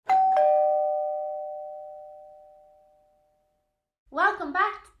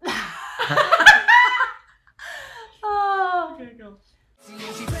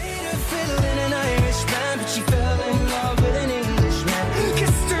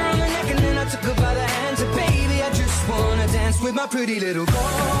with my pretty little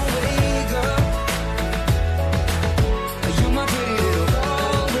Galway girl. You're my pretty little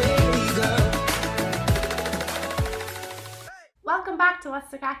Galway girl. Welcome back to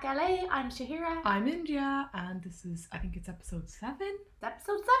What's the Crack LA. I'm Shahira. I'm India, and this is, I think it's episode 7. It's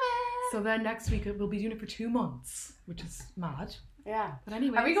episode 7. So then next week we'll be doing it for 2 months, which is mad. Yeah. But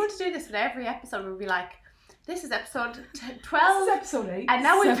anyway, Are we going to do this with every episode? We'll be like, this is episode 12. This is episode 8. And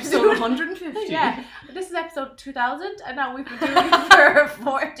now we've episode 150. Yeah. This is episode 2000, and now we've been doing it for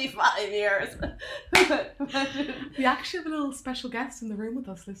 45 years. We actually have a little special guest in the room with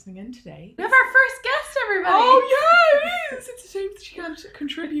us listening in today. We have our first guest, everybody. Oh yeah, it is. It's a shame that she can't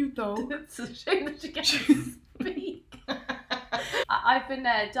contribute though. It's a shame that she can't speak. I've been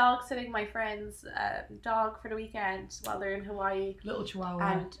dog sitting my friend's dog for the weekend while they're in Hawaii. Little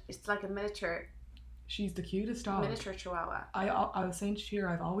chihuahua. And it's like a miniature. She's the cutest dog. Miniature chihuahua. I was saying to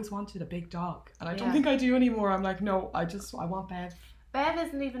Shira, I've always wanted a big dog, and I don't Yeah. think I do anymore. I'm like, no, I want Bev. Bev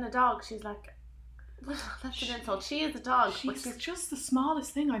isn't even a dog. She's like, well, that's an insult. She is a dog. But She's just the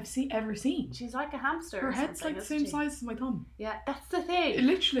smallest thing I've ever seen. she's like a hamster. Her or head's something, like the isn't same she? size as my thumb. Yeah, that's the thing.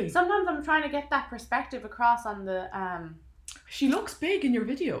 Literally. Sometimes I'm trying to get that perspective across on the She looks big in your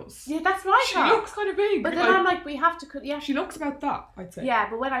videos. Yeah, that's what I She thought. looks kind of big. But then I'm like, we have to She looks about that, I'd say. Yeah,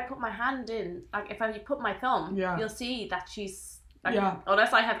 but when I put my hand in, like if I put my thumb, Yeah. you'll see that she's like, Yeah.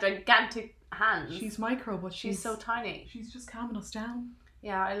 unless I have gigantic hands. She's micro, but she's so tiny. She's just calming us down.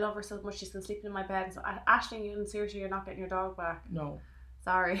 Yeah, I love her so much. She's been sleeping in my bed. So Aisling, you seriously, you're not getting your dog back. No.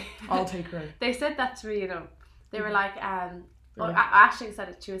 Sorry. I'll take her. They said that to me, you know. They were like, Really? Aisling said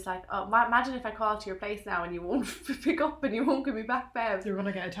it. She was like, oh, imagine if I call to your place now and you won't pick up and you won't give me back, Bev. You're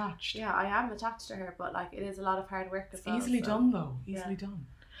gonna get attached. Yeah, I am attached to her, but like it is a lot of hard work as It's well. easily so. done though. Easily done.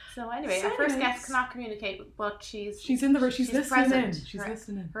 So anyway, our first guest cannot communicate, but she's in the room. She's listening present. in. She's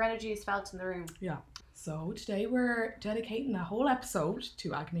listening. Her energy is felt in the room. Yeah. So today we're dedicating a whole episode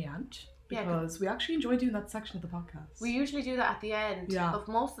to Agony Aunt because we actually enjoy doing that section of the podcast. We usually do that at the end of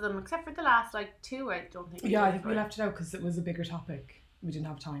most of them, except for the last like 2. I don't think. Yeah, I think we left it out because it was a bigger topic. We didn't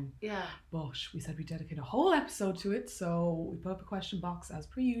have time. Yeah. But we said we'd dedicate a whole episode to it, so we put up a question box as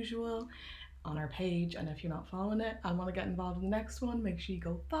per usual on our page, and if you're not following it and want to get involved in the next one, make sure you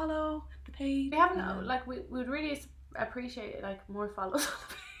go follow the page. We haven't we would really appreciate like more follows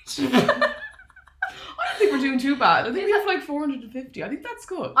on the page. I don't think we're doing too bad. I think we have like 450. I think that's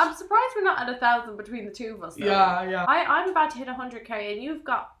good. I'm surprised we're not at 1,000 between the two of us though. Yeah. I'm about to hit 100k and you've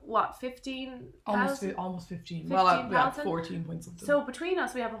got what, 15,000? Almost 15. Well, yeah, 14 point something. So between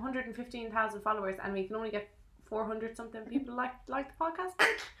us we have 115,000 followers and we can only get 400 something people like the podcast.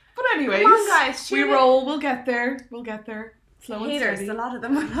 But anyways, come on guys, we roll. We'll get there. Slow and haters, steady. A lot of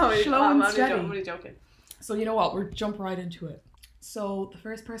them. Slow and steady. I'm only joking. So you know what? We'll jump right into it. So the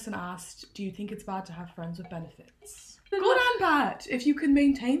first person asked, do you think it's bad to have friends with benefits? Good and bad. If you can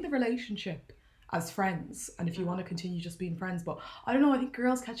maintain the relationship as friends and if you want to continue just being friends. But I don't know, I think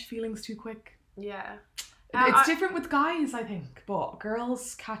girls catch feelings too quick. Yeah. It's different with guys, I think, but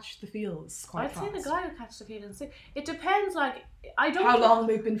girls catch the feels quite fast. I'd say the guy will catch the feelings too. It depends, like, I don't how know. long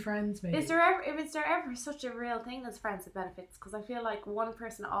they've been friends, maybe. Is there ever such a real thing as friends with benefits? Because I feel like one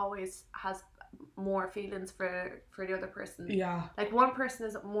person always has more feelings for the other person. Yeah. Like one person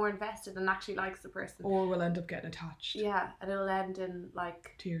is more invested and actually likes the person. Or will end up getting attached. Yeah, and it'll end in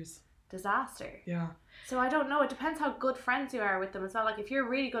like tears. Disaster. Yeah. So I don't know. It depends how good friends you are with them as well. Like if you're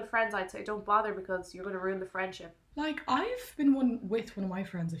really good friends, I'd say don't bother because you're going to ruin the friendship. Like I've been with one of my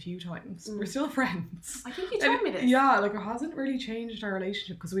friends a few times. We're still friends. I think you told me this. Yeah, like it hasn't really changed our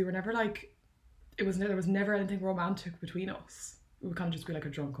relationship because we were never like, there was never anything romantic between us. We would kind of just be like a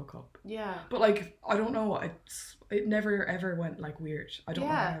drunk hookup. Yeah. But like, I don't know, it never ever went like weird. I don't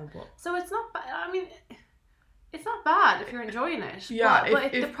know how, but. So it's not bad. I mean, it's not bad if you're enjoying it. Yeah.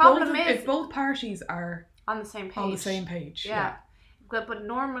 But the problem is if both parties are on the same page. Yeah. But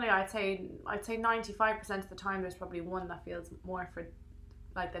normally I'd say 95% of the time there's probably one that feels more for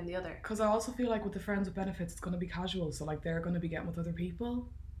like than the other. Because I also feel like with the friends with benefits, it's going to be casual. So like they're going to be getting with other people.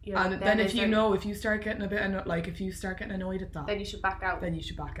 Yeah, and then if you start getting annoyed at that, then you should back out.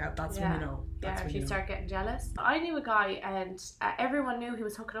 That's when you know. If you start getting jealous. I knew a guy and everyone knew he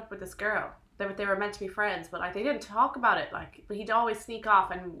was hooking up with this girl. They were meant to be friends, but like they didn't talk about it. Like, but he'd always sneak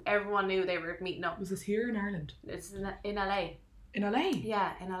off, and everyone knew they were meeting up. Was this here in Ireland? It's in LA. In LA?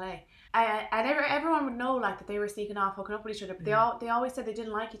 Yeah, in LA. And everyone would know like that they were sneaking off, hooking up with each other. But they always said they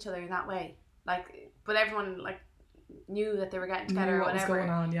didn't like each other in that way. Like, but everyone like knew that they were getting together or whatever. What was going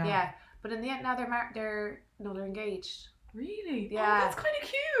on? Yeah. Yeah. But in the end, now they're engaged. Really? Yeah. Oh, that's kind of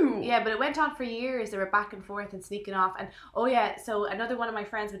cute. Yeah, but it went on for years. They were back and forth and sneaking off. And so another one of my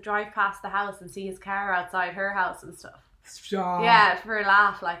friends would drive past the house and see his car outside her house and stuff. Stop. Yeah, for a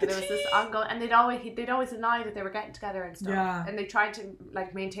laugh, like, and it was this ongoing, and they'd always deny that they were getting together and stuff. Yeah. And they tried to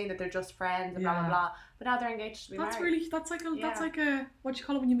like maintain that they're just friends and blah blah Yeah. blah. But now they're engaged to be That's married. really that's like Yeah. a what do you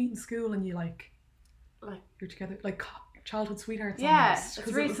call it when you meet in school and you like Like, you're together like childhood sweethearts. Yeah, almost. it's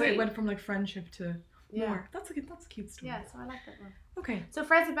 'Cause really it was like, it sweet. went from like friendship to yeah, more. That's a cute story. yeah. So I like that one. Okay. So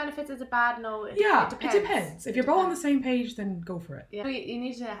friends with benefits is a bad no. It It depends. If you're both on the Depends. same page, then go for it. Yeah, you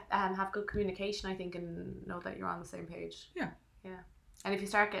need to have good communication, I think, and know that you're on the same page. Yeah. Yeah. And if you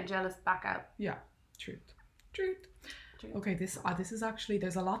start getting jealous, back out. Yeah. Truth. Truth. Okay, this is actually,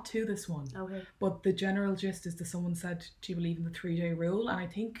 there's a lot to this one. Okay. But the general gist is that someone said she believed in the 3-day rule, and I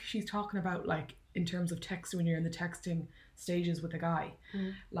think she's talking about like in terms of texting when you're in the texting stages with a guy.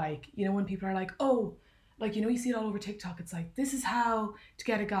 Like, you know, when people are like, oh, like, you know, you see it all over TikTok, it's like, this is how to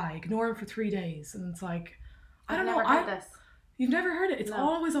get a guy, ignore him for 3 days. And it's like, I don't know. Never heard this. You've never heard it? It's No.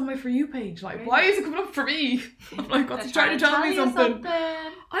 always on my For You page. Like, Really? why is it coming up for me? I'm like, what's he trying to tell me something?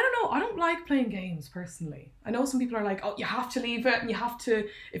 I don't know. I don't like playing games personally. I know some people are like, oh, you have to leave it, and you have to,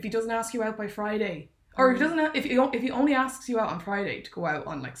 if he doesn't ask you out by Friday, or if he doesn't, if he only asks you out on Friday to go out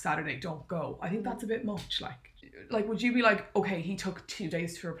on like Saturday, don't go. I think that's a bit much. Like, would you be like, okay, he took 2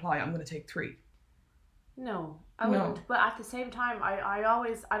 days to reply, I'm going to take 3? No, I No. wouldn't. But at the same time, I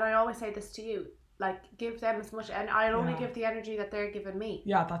always say this to you. Like, give them as much, and I'll only Yeah. give the energy that they're giving me.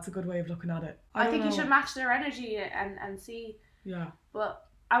 Yeah, that's a good way of looking at it. I don't think you know. should match their energy and see. Yeah. But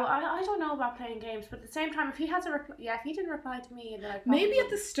I don't know about playing games. But at the same time, if he has a if he didn't reply to me, then Maybe at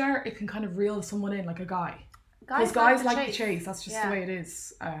the start it can kind of reel someone in, like a guy. Because guys guys like the chase. That's just Yeah. the way it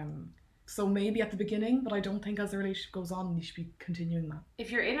is. So maybe at the beginning, but I don't think as the relationship goes on, you should be continuing that.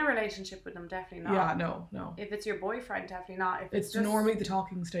 If you're in a relationship with them, definitely not. Yeah, no. If it's your boyfriend, definitely not. If It's just, normally the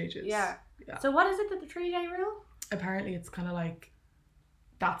talking stages. Yeah. Yeah. So what is it that the 3-day rule? Apparently it's kind of like,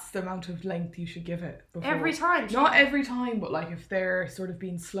 that's the amount of length you should give it. Before. Every time. Not every time, but like if they're sort of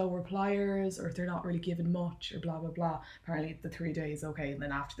being slow repliers or if they're not really giving much or blah, blah, blah. Apparently the 3 days, okay. And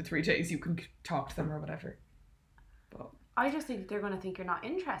then after the 3 days, you can talk to them or whatever. But I just think they're going to think you're not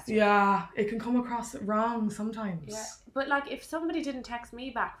interested. yeah, it can come across wrong sometimes. Yeah. But like, if somebody didn't text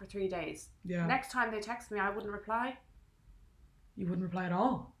me back for 3 days, Yeah. next time they text me, I wouldn't reply. You wouldn't reply at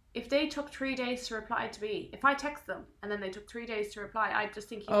all. If they took 3 days to reply to me, if I text them and then they took 3 days to reply, I'd just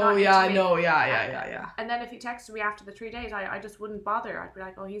think he's Oh not yeah, I into me. know. Yeah. And then if he texted me after the 3 days, I just wouldn't bother. I'd be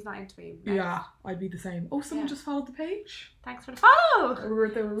like, oh, he's not into me. Next. Yeah, I'd be the same. Oh, someone Yeah. just followed the page. Thanks for the follow. They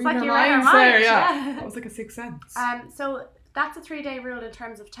were reading like our you read our minds there. minds, Yeah. yeah. That was like a sixth sense. So that's a 3-day rule in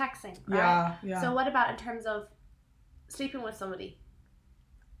terms of texting, right? Yeah. So what about in terms of sleeping with somebody?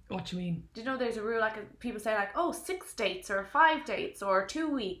 What do you mean? Do you know there's a rule like people say like, oh, 6 dates or 5 dates or 2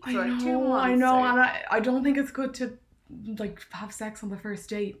 weeks I or know, 2 months. I know, or- and I don't think it's good to like have sex on the first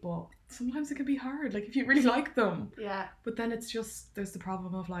date, but sometimes it can be hard. Like if you really like them, Yeah, but then it's just there's the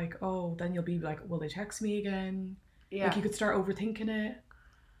problem of like, oh, then you'll be like, will they text me again? yeah, Like you could start overthinking it.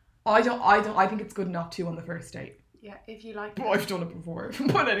 I think it's good not to on the first date. yeah. If you like, But I've done it before.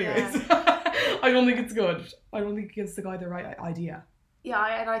 But anyways, I don't think it's good. I don't think it gives the guy the right idea.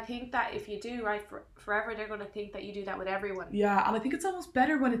 yeah, and I think that if you do right forever, they're going to think that you do that with everyone. Yeah, and I think it's almost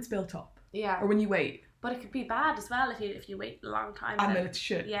better when it's built up Yeah, or when you wait but it could be bad as well if you wait a long time. and then it's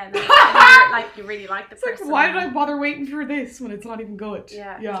shit. yeah, and then you're, like you really like the It's like, person. why did I bother waiting for this when it's not even good?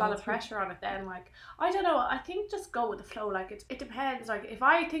 Yeah, there's a lot of it's pressure on it then. Like, I don't know, I think just go with the flow. Like, it depends. Like, if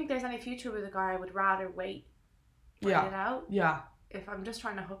I think there's any future with a guy, I would rather wait it out. Yeah. If I'm just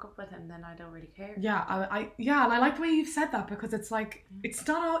trying to hook up with him, then I don't really care. Yeah, and I like the way you've said that because it's like it's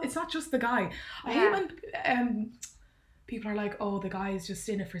not just the guy. I hate when people are like, oh, the guy is just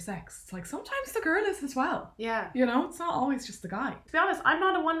in it for sex. It's like sometimes the girl is as well. Yeah. You know, it's not always just the guy. To be honest, I'm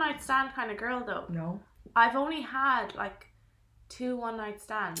not a one-night stand kind of girl, though. No. I've only had, like, 2 one-night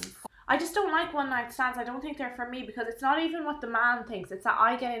stands. I just don't like one-night stands. I don't think they're for me because it's not even what the man thinks. It's that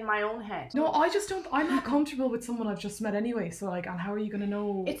I get in my own head. No, I'm not comfortable with someone I've just met anyway. So like, and how are you going to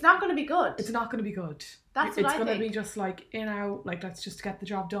know? It's not going to be good. It's not going to be good. That's it's what I going to think. be just like in out. Like let's just get the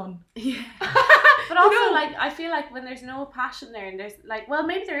job done. Yeah. But also, You know? like, I feel like when there's no passion there and there's, like, well,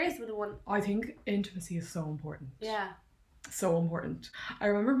 maybe there is with the one. I think intimacy is so important. Yeah. So important. I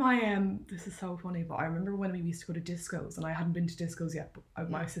remember this is so funny, but I remember when we used to go to discos, and I hadn't been to discos yet, but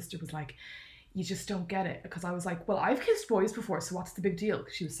my sister was like, you just don't get it, because I was like, well, I've kissed boys before, so what's the big deal?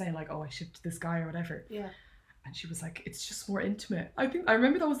 Because she was saying like, oh, I shipped this guy or whatever. Yeah. And she was like, it's just more intimate. I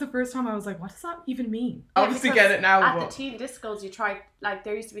remember that was the first time I was like, what does that even mean? Yeah, Obviously because get it now, At but the teen discos, you try, like,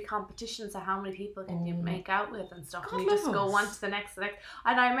 there used to be competitions of how many people can you make out with and stuff. God and you just love go us. one to the next. And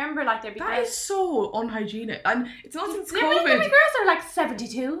I remember, like, there'd be that girls. is so unhygienic. And it's not since How many COVID. girls are like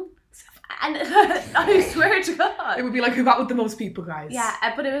 72? And I swear to God. It would be like, who got with the most people, guys? Yeah,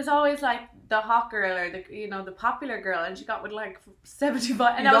 but it was always like the hot girl or the popular girl, and she got with like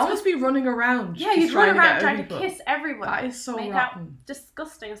 75. And You'd almost be running around. Yeah, just you'd run around get trying people. to kiss everyone. That is so Make rotten. out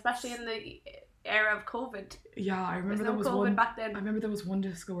disgusting, especially in the era of COVID. Yeah, I remember There's there no was COVID one. back then. I remember there was one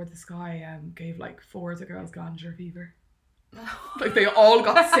disco where this guy gave like 4 of the girls ganja fever. Like they all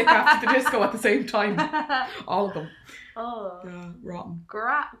got sick after the disco at the same time. All of them. Oh. Yeah, rotten.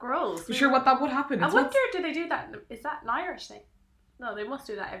 Gross. I'm sure what that would happen. I It's wonder, what's- do they do that? Is that an Irish thing? No, they must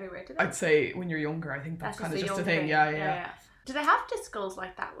do that everywhere, do they? I'd say when you're younger, I think that's kind of just a young thing. Yeah. Do they have discos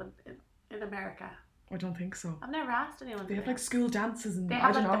like that in America? I don't think so. I've never asked anyone. They have like school dances and They I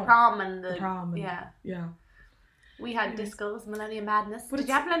have don't like know. the prom and The prom and, yeah. We had Anyways. discos, Millennium Madness. But Did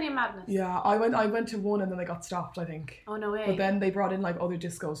you have Millennium Madness? Yeah, I went to one and then they got stopped, I think. Oh, no way. But then they brought in like other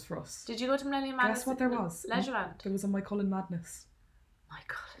discos for us. Did you go to Millennium Madness? Guess what there was? Leisureland. There was a My Cullen Madness My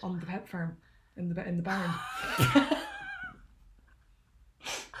God. on the pet farm in the barn.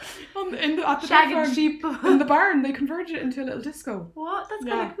 At the pet Shagging farm, sheep. in the barn, they converted it into a little disco. What? That's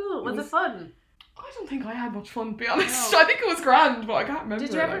Yeah, kind of cool. Was it fun? I don't think I had much fun, to be honest. No. I think it was grand, but I can't remember.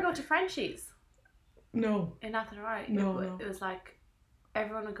 Did you ever like. go to Frenchie's No. in Athenry? No. It was like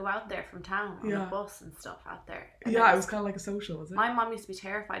everyone would go out there from town on Yeah. a bus and stuff out there. And Yeah, it was kind of like a social, was it? My mum used to be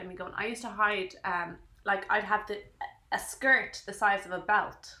terrified of me going. I used to hide, like I'd have a skirt the size of a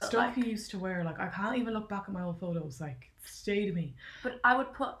belt. Stuff like, you used to wear, like I can't even look back at my old photos, like stay to me. but I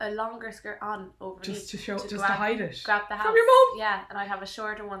would put a longer skirt on overneath Just to show, go just to out- hide it. go out the house. From your mum? Yeah, and I'd have a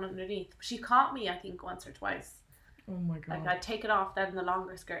shorter one underneath. She caught me, I think, once or twice. Oh my god. Like I'd take it off, then the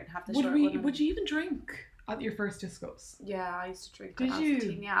longer skirt, and have the Would short we? one. Would you even drink at your first discos? Yeah, I used to drink. Did when I was you?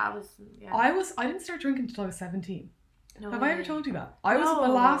 18. Yeah, I was. Yeah. I didn't start drinking until I was 17. No Have I ever way. told you that? I was the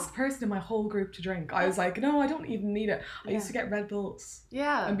No. last person in my whole group to drink. I was like, no, I don't even need it. I Yeah. used to get Red Bulls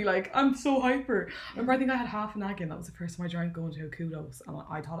Yeah. and be like, I'm so hyper. I remember I think I had half an agin. That was the first time I drank going to a Kudos. And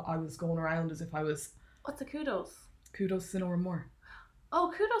I thought I was going around as if I was What's a kudos? Kudos in or more.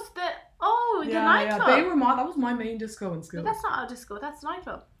 Oh, kudos! The Yeah, nightclub. they were that was my main disco in school. But that's not a disco. That's a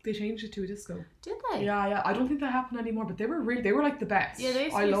nightclub. They changed it to a disco. Did they? Yeah. I don't think that happened anymore, but they were like the best. Yeah, they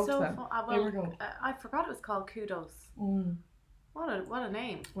used to I be loved so them. fun. They were good. I forgot it was called kudos. Mm. What a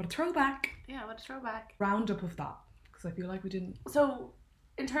name. What a throwback. Yeah, what a throwback. Roundup of that, because I feel like we didn't. So,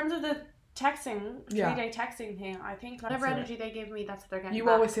 in terms of the texting, Yeah. 3-day texting thing, I think whatever That's it. energy they give me, that's what they're getting You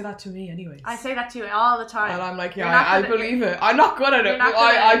back. always say that to me, anyways. I say that to you all the time. And I'm like, You're yeah, not I good at believe it. I'm not good at You're it. not But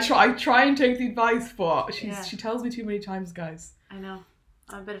good at it. I try and take the advice, but Yeah. she tells me too many times, guys. I know.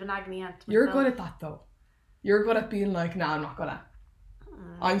 I'm a bit of an agony aunt. You're myself. good at that, though. You're good at being like, nah, I'm not gonna.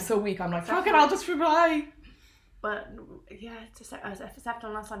 Mm. I'm so weak. I'm like, fuck it, Definitely. I'll just reply. But yeah, it's except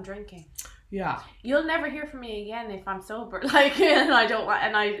unless I'm drinking. Yeah. You'll never hear from me again if I'm sober. Like, and I don't want,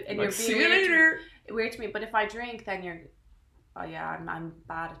 and Like, you're see being you later. weird to me. But if I drink, then you're. Oh yeah, I'm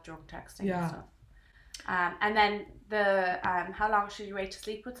bad at drunk texting Yeah. and stuff. And then the how long should you wait to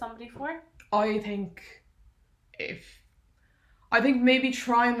sleep with somebody for? I think maybe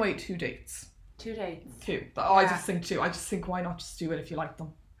try and wait 2 dates. 2 days. 2. I Yeah. just think 2. I just think why not just do it if you like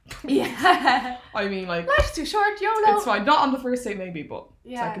them. Yeah. I mean, like, Life's too short, YOLO. it's fine. Not on the first date maybe, but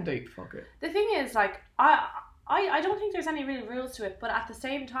Yeah. second date, fuck it. The thing is, like, I don't think there's any real rules to it, but at the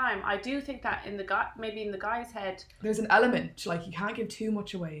same time, I do think that maybe in the guy's head, There's an element, like, you can't give too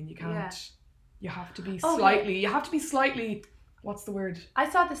much away and you can't, Yeah. you have to be Oh, slightly, what's the word? I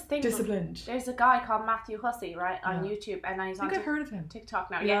saw this thing. Disciplined. There's a guy called Matthew Hussey, right, on Yeah. YouTube, and he's I on think I've heard of him.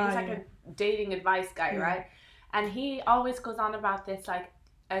 TikTok now. Yeah, Yeah, he's like a dating advice guy, Yeah. right? And he always goes on about this, like,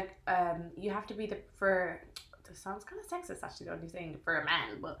 you have to be this sounds kind of sexist actually, the only thing for a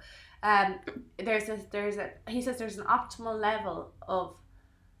man, but he says there's an optimal level of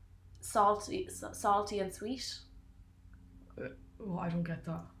salty and sweet. Oh, I don't get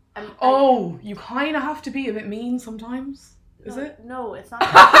that. And, Oh, you kind of have to be a bit mean sometimes. Is no, it? No, it's not.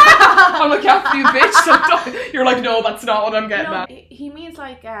 I'm like, you have to be a bitch sometimes. You're like, no, that's not what I'm getting No, at. he means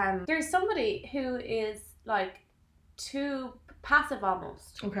like there's somebody who is like too passive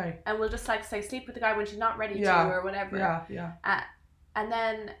almost, Okay. and will just like say sleep with the guy when she's not ready Yeah. to or whatever. Yeah. And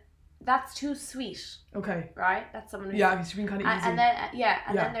then that's too sweet, Okay. right? That's someone who's Yeah, because you've been kind of easy. and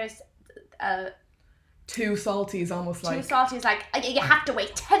then then there's Too salty is almost too like. salty is like you have to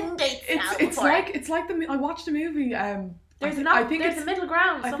wait 10 dates now It's before. like I watched a movie. There's it's a middle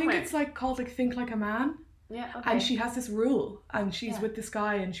ground somewhere. I think it's like called like Think Like a Man, yeah, okay. and she has this rule, and she's Yeah. with this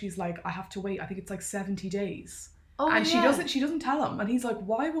guy, and she's like, I have to wait. I think it's like 70 days. Oh, And she yeah. doesn't tell him, and he's like,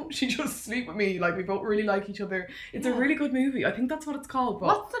 why won't she just sleep with me? Like, we both really like each other. It's a Yeah. really good movie. I think that's what it's called, but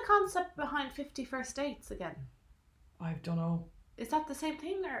What's the concept behind 50 First Dates again? I don't know. Is that the same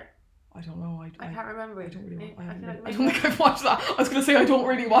thing or? I don't know. I can't remember. I don't really. Maybe- I feel like don't maybe- think I've watched that. I was gonna say I don't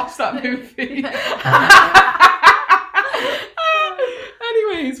really watch that movie.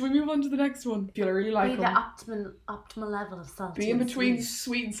 Anyways, we move on to the next one. I feel I really like Be the them. optimal level of salt. Be in between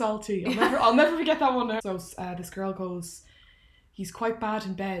sweet and salty. I'll never forget that one. So this girl goes, he's quite bad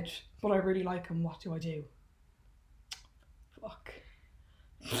in bed, but I really like him. What do I do? Fuck.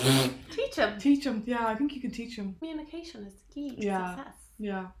 Teach him. Yeah, I think you can teach him. Communication is the key to Yeah. success.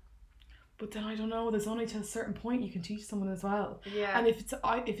 Yeah. But then I don't know. There's only to a certain point you can teach someone as well. Yeah. And if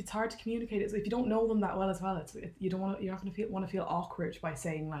it's hard to communicate, if you don't know them that well as well, you're not going to want to feel awkward by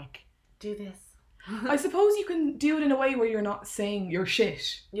saying like, do this. I suppose you can do it in a way where you're not saying you're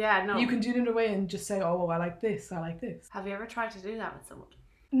shit. Yeah, no. You can do it in a way and just say, oh, I like this. I like this. Have you ever tried to do that with someone?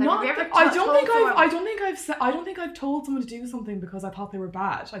 Not. have you ever I told don't think I've told someone to do something because I thought they were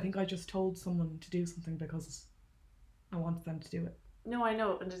bad. I think I just told someone to do something because I wanted them to do it. No, I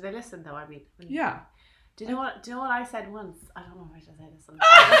know. And did they listen though? I mean, Yeah. Do you know what I said once? I don't know if I should say this.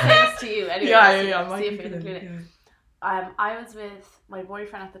 I'll say this to you anyway. Yeah. See if you can include it. Yeah. I was with my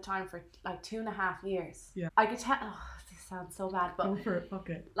boyfriend at the time for like 2.5 years. Yeah. I could tell. Oh, this sounds so bad, but Go for it. Fuck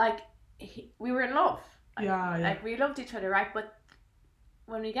it. like we were in love. Yeah. Like we loved each other, right? But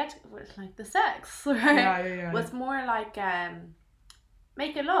when we get to like the sex, right? Yeah. Was more like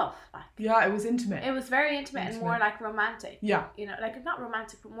making love. Like Yeah, it was intimate. it was very intimate and more like romantic. Yeah. You know, like not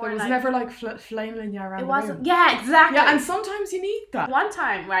romantic, but more There was like never like flaming you around it the wasn't. room. Yeah, exactly. Yeah, and sometimes you need that. One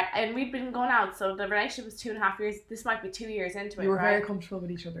time, right, and we'd been going out, so the relationship was 2.5 years. This might be 2 years into it. You were right? very comfortable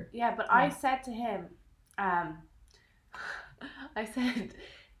with each other. Yeah, but I said to him, I said,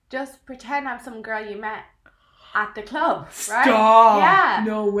 just pretend I'm some girl you met at the club, right? Stop. Yeah.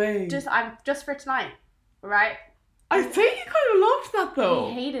 No way. I'm just for tonight, right? I think he kind of loved that though.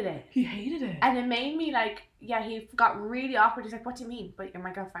 He hated it. He hated it. And it made me like, yeah, he got really awkward. He's like, what do you mean? But you're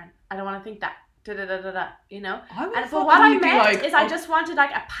my girlfriend. I don't want to think that. Da da da da da. You know? But what I meant is I just wanted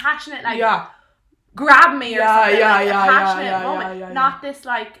like a passionate, like, grab me or something. Like a passionate moment. Not this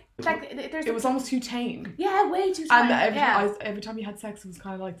like it was almost too tame. Yeah, way too tame. And every time you had sex, it was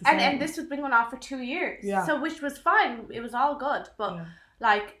kind of like the same. And this was been going on for 2 years. Yeah. So which was fine. It was all good. But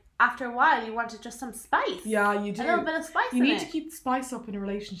like after a while, you wanted just some spice. Yeah, you do. A little bit of spice. You need to keep the spice up in a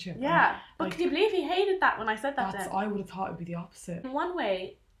relationship. Yeah. And, but like, can you believe he hated that when I said that to him? I would have thought it would be the opposite. In one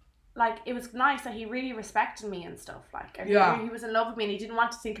way, like, it was nice that he really respected me and stuff. Like, he was in love with me and he didn't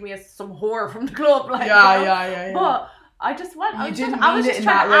want to think of me as some whore from the club. Like, yeah. But I just went. You didn't mean it in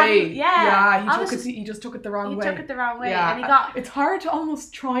that way. He just took it the wrong way. He took it the wrong way, Yeah. and he got. It's hard to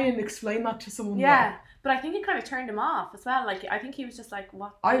almost try and explain that to someone. Yeah, but I think it kind of turned him off as well. Like, I think he was just like,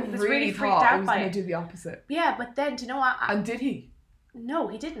 "What?" I he was really freaked thought out I was by going it. to do the opposite. Yeah, but then do you know what? And did he? No,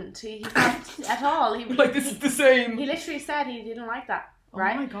 he didn't. He didn't at all. He Like, this is the same. He literally said he didn't like that.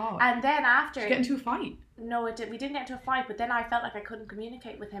 Right? Oh my god. And then after... Did you get into a fight? No, we didn't get into a fight, but then I felt like I couldn't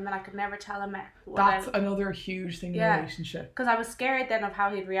communicate with him and I could never tell him That's another huge thing in a relationship. Because I was scared then of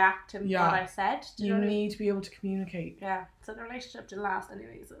how he'd react to what I said. You need to be able to communicate. Yeah. So the relationship didn't last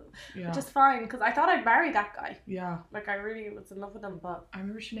anyway, so... Yeah. Which is fine, because I thought I'd marry that guy. Yeah. Like, I really was in love with him, but... I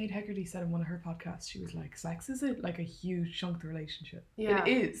remember Sinead Hegarty said in one of her podcasts, she was like, sex is like a huge chunk of the relationship. Yeah. It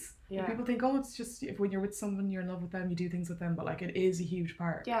is. Yeah. People think, oh, it's just if when you're with someone, you're in love with them, you do things with them, but like it is a huge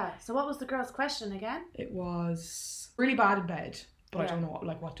part. Yeah. So what was the girl's question again? It was really bad in bed, but I don't know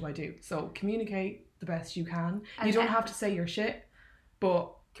what do I do? So communicate the best you can. And you don't have to say your shit,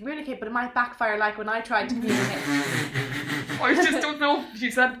 but communicate, but it might backfire like when I tried to communicate. I just don't know if you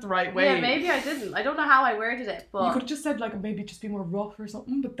said it the right way. Yeah, maybe I didn't. I don't know how I worded it, but you could have just said like maybe just be more rough or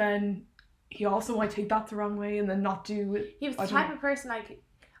something, but then he also might take that the wrong way and then not do it. He was the type of person like.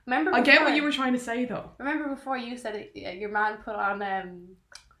 Remember I get what you were trying to say though. Remember before you said your man put on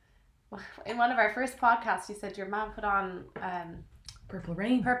in one of our first podcasts you said your man put on Purple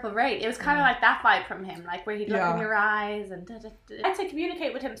Rain. It was kind of like that vibe from him, like where he'd look in your eyes and I'd say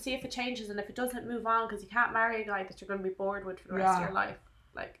communicate with him, see if it changes, and if it doesn't, move on, because you can't marry a guy that you're going to be bored with for the rest of your life.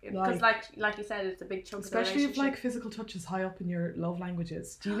 Like, because like you said, it's a big chunk of the relationship. Especially if like physical touch is high up in your love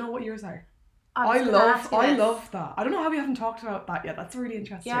languages. Do you know what yours are? I love that. I don't know how we haven't talked about that yet. That's really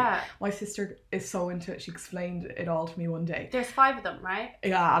interesting. Yeah. My sister is so into it. She explained it all to me one day. There's 5 of them, right?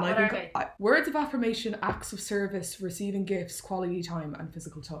 Yeah, and what I think words of affirmation, acts of service, receiving gifts, quality time, and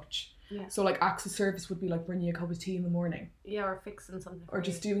physical touch. Yeah. So like acts of service would be like bringing you a cup of tea in the morning. Yeah, or fixing something. Or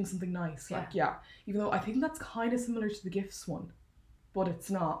just doing something nice. Like even though I think that's kind of similar to the gifts one. But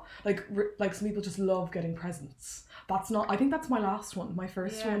it's not. Like some people just love getting presents. That's not. I think that's my last one. My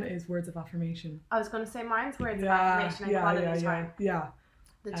first one is words of affirmation. I was going to say mine's words of affirmation and quality time. Yeah.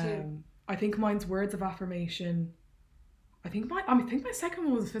 The two. I think mine's words of affirmation, I think my second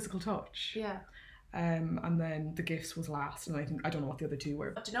one was physical touch. Yeah. And then the gifts was last, and I don't know what the other two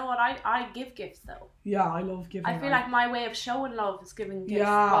were. But do you know what? I give gifts though. Yeah, I love giving. I feel like my way of showing love is giving gifts.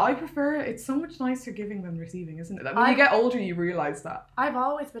 Yeah, I prefer. It's so much nicer giving than receiving, isn't it? When you get older, you realise that. I've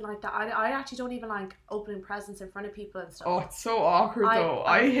always been like that. I actually don't even like opening presents in front of people and stuff. Oh, it's so awkward though.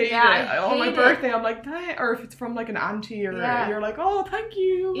 I hate it. On my birthday, I'm like, or if it's from like an auntie or you're like, oh, thank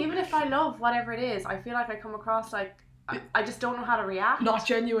you. Even if I love whatever it is, I feel like I come across like. I just don't know how to react. Not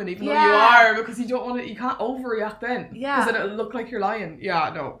genuine, even though you are, because you don't want to. You can't overreact then. Yeah. Because then it'll look like you're lying. Yeah,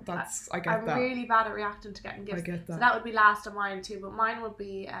 no, I get that. I'm really bad at reacting to getting gifts. I get that. So that would be last of mine too, but mine would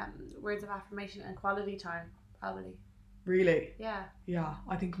be words of affirmation and quality time, probably. Really? Yeah. Yeah,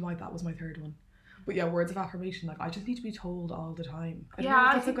 I think that was my third one. But yeah, words of affirmation, like I just need to be told all the time. I don't know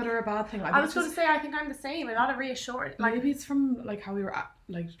if that's a good or a bad thing. I was going to say, I think I'm the same. I'm not a reassured. Like, maybe it's from like how we were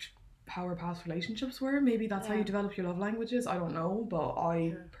how our past relationships were. Maybe that's how you develop your love languages. I don't know, but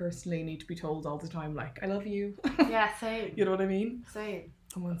I personally need to be told all the time, like, I love you. Yeah, same. You know what I mean? Same.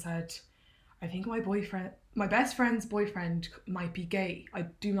 Someone said, I think my best friend's boyfriend might be gay. I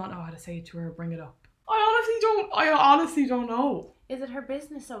do not know how to say it to her or bring it up. I honestly don't know. Is it her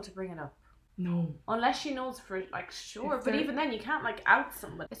business though to bring it up? No. Unless she knows for like sure, but even then you can't like out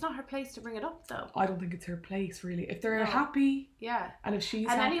somebody. It's not her place to bring it up though. I don't think it's her place really. If they're happy, and if she's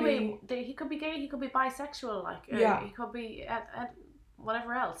happy. And anyway, he could be gay, he could be bisexual, like he could be at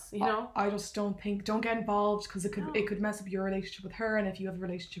whatever else, you know. I just don't get involved because it could mess up your relationship with her, and if you have a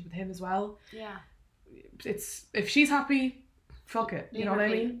relationship with him as well. Yeah. It's if she's happy, fuck it. You know what I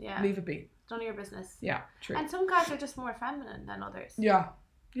mean? Yeah. Leave it be. It's none of your business. Yeah, true. And some guys are just more feminine than others. Yeah.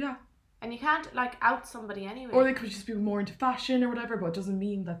 Yeah. And you can't like out somebody anyway. Or they could just be more into fashion or whatever, but it doesn't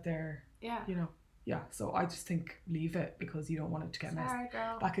mean that they're you know. Yeah. So I just think leave it because you don't want it to get messy.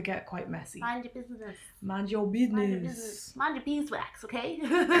 Girl. That could get quite messy. Mind your business. Mind your business. Mind your beeswax, okay?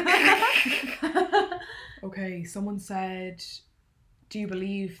 Okay, someone said, do you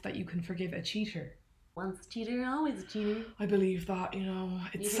believe that you can forgive a cheater? Once a cheater, always a cheater. I believe that, you know.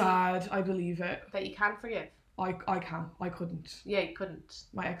 It's sad. I believe it. That you can't forgive. I can. I couldn't. Yeah, you couldn't.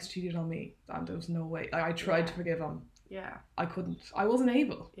 My ex cheated on me and there was no way. I tried to forgive him. Yeah. I couldn't. I wasn't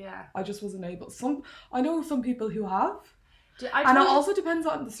able. Yeah. I just wasn't able. I know some people who have. And it also depends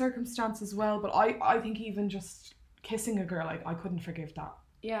on the circumstance as well, but I think even just kissing a girl, I couldn't forgive that.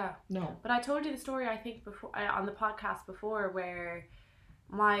 Yeah. No. But I told you the story, I think, before on the podcast before, where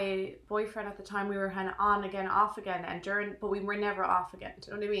my boyfriend at the time, we were kind of on again, off again, but we were never off again. Do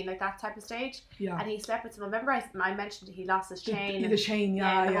you know what I mean? Like that type of stage. Yeah. And he slept with someone. Remember I mentioned he lost his chain. The chain,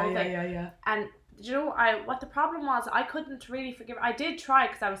 yeah. And you know, what the problem was, I couldn't really forgive. I did try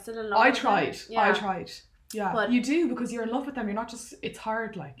because I was still in love. I tried. Yeah. But you do because you're in love with them. You're not just. It's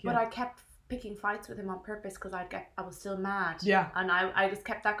hard, like. Yeah. But I kept picking fights with him on purpose because I was still mad. Yeah. And I just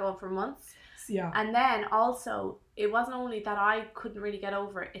kept that going for months. Yeah. And then also, it wasn't only that I couldn't really get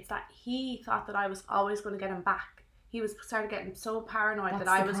over it, it's that he thought that I was always going to get him back. He started getting so paranoid that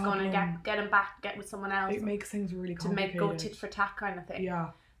I was going to get him back, get with someone else. It makes things really complicated. To go tit for tat kind of thing. Yeah.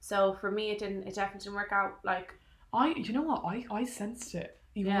 So for me, it definitely didn't work out. Like, you know what? I sensed it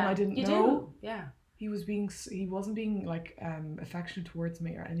even when I didn't know. Do. Yeah. He wasn't being like affectionate towards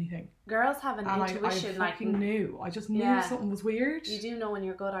me or anything. Girls have an intuition. I fucking knew. I just knew something was weird. You do know when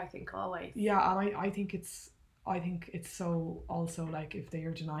you're good, I think, always. Yeah, and I think it's so also like if they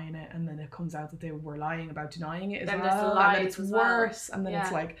are denying it and then it comes out that they were lying about denying it as well, and then it's worse, and then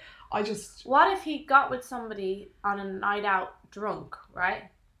it's like What if he got with somebody on a night out drunk, right?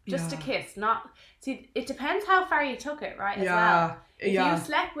 Just to kiss, it depends how far you took it, right? As well. If you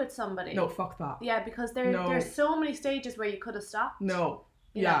slept with somebody. No, fuck that. Yeah, because there's so many stages where you could have stopped. No.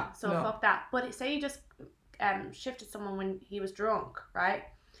 You know? So fuck that. But say you just shifted someone when he was drunk, right?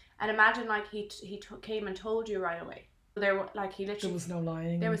 And imagine like he came and told you right away. There was no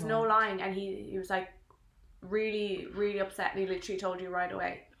lying. There was no lying, and he was like really, really upset, and he literally told you right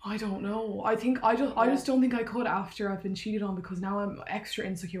away. I don't know. I just don't think I could after I've been cheated on, because now I'm extra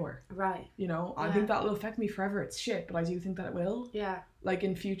insecure. Right. You know, I think that will affect me forever. It's shit, but I do think that it will. Yeah. Like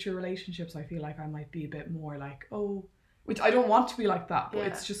in future relationships, I feel like I might be a bit more like, which I don't want to be like that, but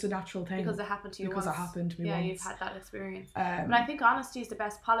it's just a natural thing. Because it happened to you once. Because it happened to me once. Yeah, you've had that experience. But I think honesty is the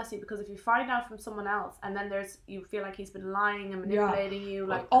best policy, because if you find out from someone else and then you feel like he's been lying and manipulating you,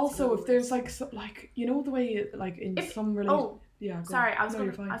 like also if there's like you know the way like in some relationships. Yeah. Sorry, I'm sorry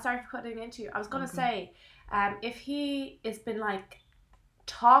for cutting into you. I was gonna say, if he has been like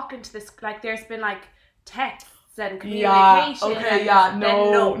talking to this, like there's been like texts and communication.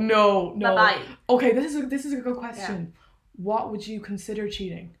 No. Bye-bye. Okay, this is a good question. Yeah. What would you consider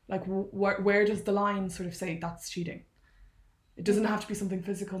cheating? Like, where does the line sort of say that's cheating? It doesn't have to be something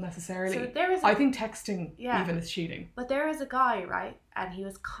physical necessarily. So there is I think texting even is cheating. But there is a guy, right? And he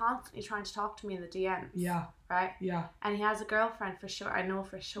was constantly trying to talk to me in the DMs. Yeah. Right? Yeah. And he has a girlfriend for sure. I know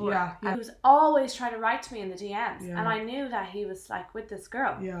for sure. Yeah. And he was always trying to write to me in the DMs. Yeah. And I knew that he was like with this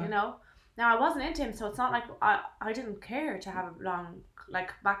girl, Yeah. you know? Now I wasn't into him, so it's not like I didn't care to have a long,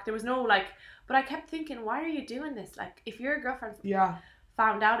 like, back. There was no like, but I kept thinking, why are you doing this? Like, if your girlfriend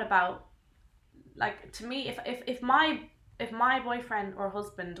found out about, like, to me, if my boyfriend or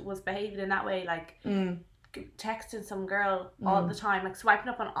husband was behaving in that way, like texting some girl all the time, like swiping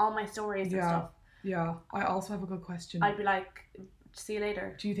up on all my stories and stuff. Yeah, I also have a good question. I'd be like, see you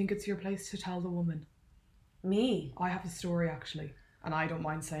later. Do you think it's your place to tell the woman? Me? I have a story actually. And I don't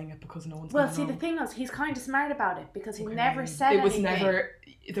mind saying it because no one's Well, gonna see, know. the thing is, he's kind of smart about it because he never said anything.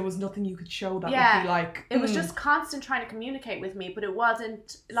 There was nothing you could show that would be like... It was just constant trying to communicate with me, but it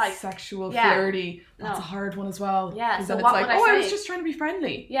wasn't like... Sexual, flirty. That's a hard one as well. Yeah, so then it's what like, would I say? I was just trying to be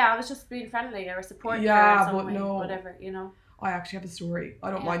friendly. Yeah, I was just being friendly or supporting her in some way, whatever, you know. I actually have a story. I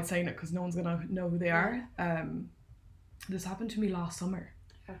don't mind saying it because no one's going to know who they are. This happened to me last summer.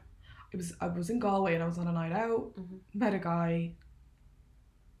 Yeah. I was in Galway and I was on a night out, met a guy,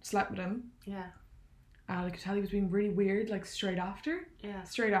 slept with him. Yeah. And I could tell he was being really weird, like straight after. Yeah.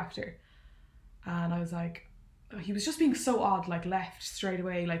 Straight after. And I was like, he was just being so odd, like left straight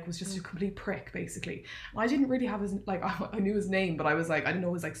away, like was just a complete prick, basically. And I didn't really have his, like, I knew his name, but I was like, I didn't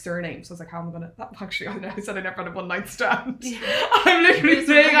know his like surname. So I was like, how am I gonna, actually, I said I never had a one night stand. Yeah. I'm literally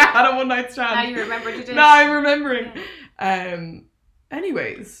saying I had a one night stand. Now you remembered you did. Now I'm remembering. Yeah.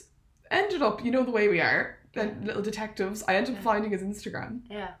 Anyways, ended up, you know the way we are. Little detectives. I ended up finding his Instagram.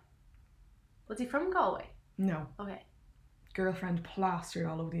 Yeah. Was he from Galway? No. Okay. Girlfriend plastered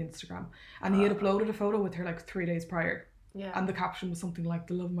all over the Instagram. And he had uploaded a photo with her like 3 days prior. Yeah. And the caption was something like,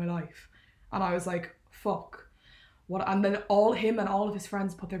 the love of my life. And I was like, fuck. What? And then him and all of his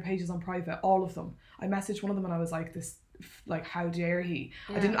friends put their pages on private. All of them. I messaged one of them and I was like, like, how dare he?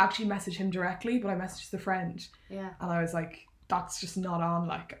 Yeah. I didn't actually message him directly, but I messaged the friend. Yeah. And I was like, that's just not on,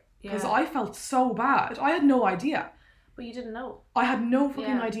 like... Because I felt so bad. I had no idea. But you didn't know. I had no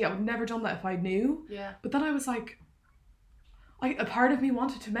fucking idea. I would have never done that if I knew. Yeah. But then I was like... a part of me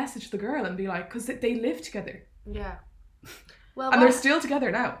wanted to message the girl and be like... Because they live together. Yeah. Well, and they're still together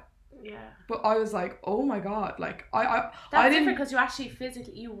now. Yeah. But I was like, oh my God. Like, That's different because you actually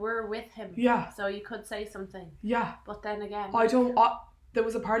physically... You were with him. Yeah. So you could say something. Yeah. But then again... there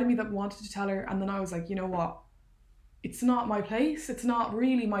was a part of me that wanted to tell her. And then I was like, you know what? It's not my place. It's not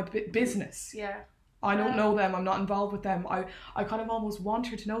really my business. Yeah. I don't know them. I'm not involved with them. I kind of almost want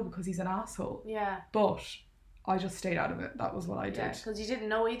her to know because he's an asshole. Yeah. But I just stayed out of it. That was what I did. Yeah, because you didn't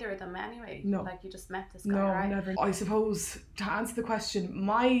know either of them anyway. No. Like you just met this guy, no, right? Never. I suppose to answer the question,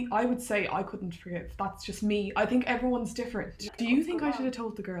 I would say I couldn't forgive. That's just me. I think everyone's different. Do you think I should have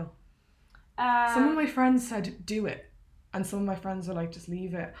told the girl? Some of my friends said do it. And some of my friends were like, just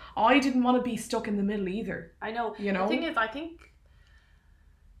leave it. I didn't want to be stuck in the middle either. I know. You know? The thing is, I think...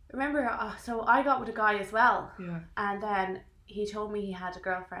 Remember, so I got with a guy as well. Yeah. And then he told me he had a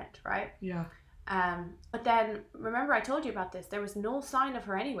girlfriend, right? Yeah. But then, remember I told you about this, there was no sign of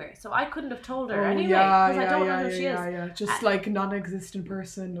her anywhere. So I couldn't have told her anyway. Because I don't know who she is. Yeah. Just like non-existent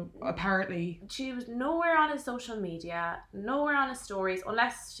person, apparently. She was nowhere on his social media, nowhere on his stories,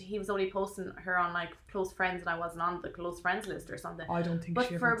 unless he was only posting her on like close friends and I wasn't on the close friends list or something. I don't think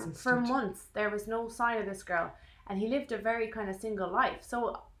she ever existed. For months, there was no sign of this girl. And he lived a very kind of single life.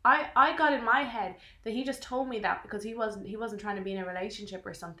 So I got in my head that he just told me that because he wasn't trying to be in a relationship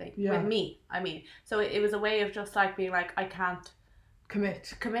or something with me. I mean, so it was a way of just like being like, I can't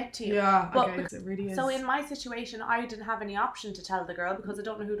commit to you. Yeah, but it really is. So in my situation, I didn't have any option to tell the girl because I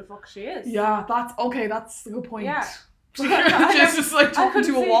don't know who the fuck she is. Yeah, that's a good point. Yeah. She's just like talking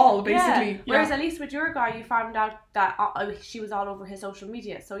to a wall, basically. Yeah. Whereas at least with your guy, you found out that she was all over his social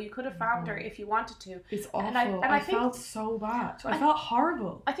media, so you could have found her if you wanted to. It's awful. And I felt so bad. I felt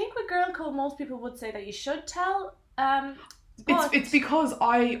horrible. I think with girl code, most people would say that you should tell. It's because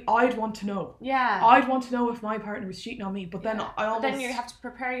I'd want to know. Yeah. I'd want to know if my partner was cheating on me, but then then you have to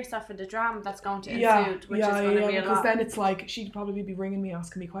prepare yourself for the drama that's going to ensue, which is going to be a lot. Because then it's like she'd probably be ringing me,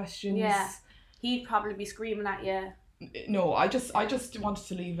 asking me questions. Yeah. He'd probably be screaming at you. No, I just wanted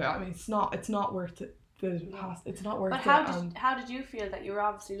to leave it. I mean, it's not worth it. It's not worth it. But how did you feel that you were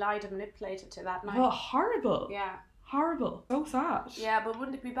obviously lied and manipulated to that night? Well, horrible. Yeah. Horrible. So sad. Yeah, but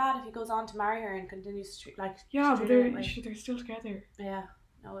wouldn't it be bad if he goes on to marry her and continues to like? Yeah, but they're still together. Yeah.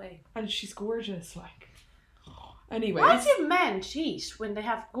 No way. And she's gorgeous, like. Anyways. Why do men cheat when they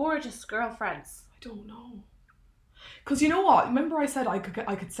have gorgeous girlfriends? I don't know. Because you know what? Remember I said I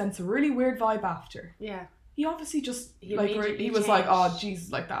could sense a really weird vibe after. Yeah. he obviously just He like immediately he was like, changed. oh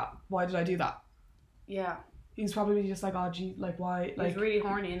Jesus, like that. Why did I do that? Yeah. He's probably just like, oh gee, like why? Like, He's really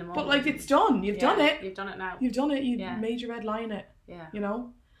horny in the moment. but like it's done. You've done it. You've done it now. You've done it. You've made your bed, lie in it. Yeah. You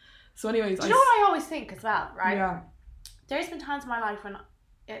know. So, anyways, do you know what I always think as well? Right. Yeah. There's been times in my life when,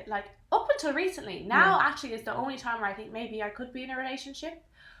 it like up until recently, now actually is the only time where I think maybe I could be in a relationship,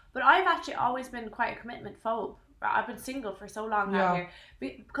 but I've actually always been quite a commitment phobe. I've been single for so long now here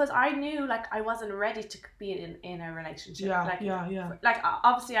because I knew like I wasn't ready to be in a relationship. Like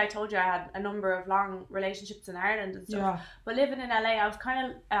obviously I told you I had a number of long relationships in Ireland and stuff. Yeah. But living in LA, I was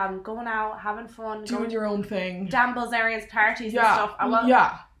kind of going out, having fun, doing your own thing, Dan Bilzerian's parties and stuff. I wasn't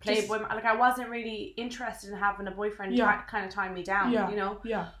playboy. Like I wasn't really interested in having a boyfriend kind of tie me down. You know.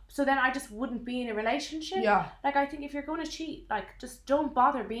 Yeah. So then I just wouldn't be in a relationship. Yeah. Like I think if you're going to cheat, like just don't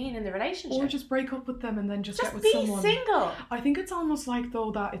bother being in the relationship. Or just break up with them and then just get with someone. Be single. I think it's almost like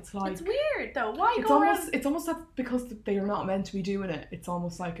though that it's like it's weird though. Why it's go almost around? It's almost that because they are not meant to be doing it. It's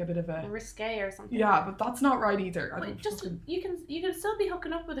almost like a bit of a risque or something. Yeah, but that's not right either. You can still be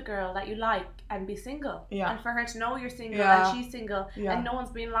hooking up with a girl that you like and be single. Yeah. And for her to know you're single and she's single and no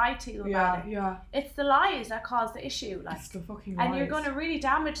one's being lied to you about it. Yeah. It's the lies that cause the issue. Like it's the fucking lies. And you're going to really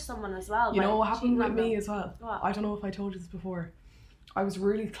damage someone as well. You know what happened with me as well? What? I don't know if I told you this before. I was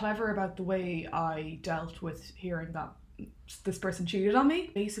really clever about the way I dealt with hearing that this person cheated on me.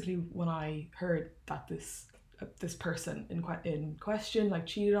 Basically, when I heard that this person in question like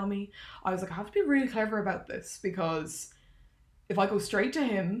cheated on me, I was like, I have to be really clever about this because if I go straight to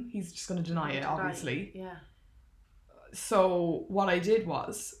him, he's just going to deny it, obviously. Yeah. So what I did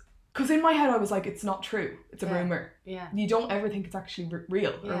was, because in my head I was like, it's not true. It's a rumor. Yeah. You don't ever think it's actually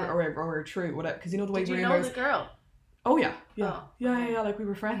real or true, whatever. Because you know the way rumors. Did you rumors. Know the girl? Oh yeah. Yeah. Like we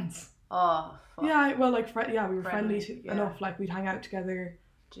were friends. Oh. Fuck. Yeah. Well, like we were friendly enough. Like we'd hang out together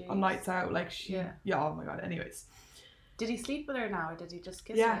on nights out. Like she. Yeah. Oh my god. Anyways. Did he sleep with her now, or did he just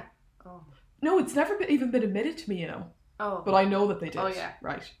kiss her? Oh. No, it's never even been admitted to me, you know. Oh. But I know that they did. Oh yeah.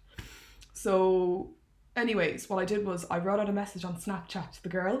 Right. So. Anyways, what I did was I wrote out a message on Snapchat to the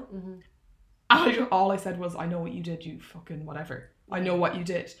girl. Mm-hmm. And all I said was, I know what you did, you fucking whatever. I know what you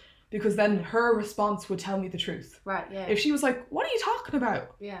did. Because then her response would tell me the truth. Right, yeah. If she was like, what are you talking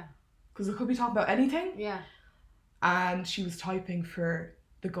about? Yeah. Because it could be talking about anything. Yeah. And she was typing for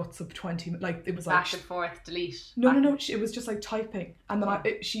the guts of 20 minutes. Like, it was like... Back and forth, delete. No. It was just like typing. And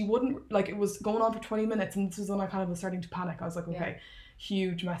then she wouldn't... Like, it was going on for 20 minutes. And this was when I kind of was starting to panic. I was like, okay... Yeah.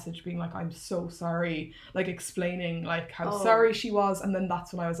 Huge message being like, I'm so sorry, like explaining like how sorry she was, and then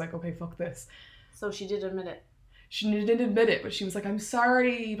that's when I was like, okay, fuck this. So she did admit it. She didn't admit it, but she was like, I'm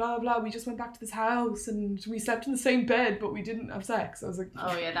sorry, blah blah blah, we just went back to this house and we slept in the same bed but we didn't have sex. I was like,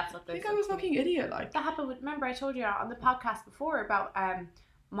 oh yeah, that's what they I think I was a fucking idiot. Like that happened with, remember I told you on the podcast before about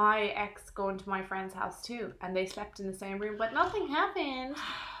my ex going to my friend's house too, and they slept in the same room but nothing happened.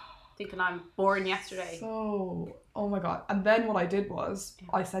 Thinking I'm born yesterday. So, oh my god. And then what I did was,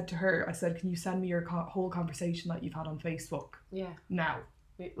 I said to her, I said, can you send me your whole conversation that you've had on Facebook? Yeah. Now.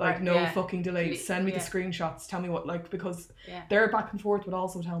 Like, no fucking delays. Send me the screenshots. Tell me what, like, because their back and forth would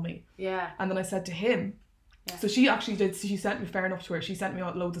also tell me. Yeah. And then I said to him, so she actually did, she sent me, fair enough to her, she sent me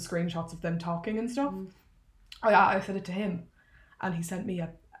loads of screenshots of them talking and stuff. I said it to him, and he sent me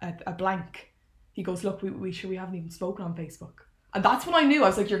a blank. He goes, look, we haven't even spoken on Facebook. And that's when I knew. I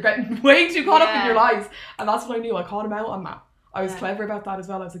was like, you're getting way too caught up in your lies. And that's when I knew. I caught him out on that. I was clever about that as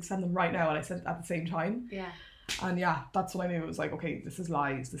well. I was like, send them right now. And I said it at the same time. Yeah. And yeah, that's when I knew. It was like, okay, this is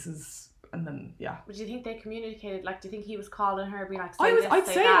lies. This is... And then, yeah. But do you think they communicated? Like, do you think he was calling her, being like, I'd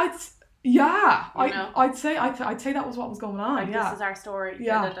say that was what was going on. Like, this is our story.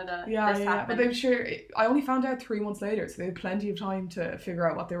 Yeah. Yeah. But I'm sure... I only found out 3 months later, so they had plenty of time to figure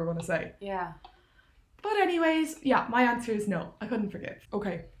out what they were going to say. Yeah. But anyways, yeah, my answer is no. I couldn't forgive.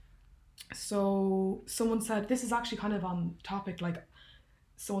 Okay. So someone said, this is actually kind of on topic, like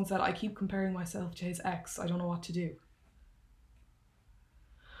someone said, I keep comparing myself to his ex. I don't know what to do.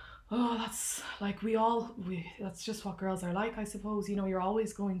 Oh, that's like that's just what girls are like, I suppose. You know, you're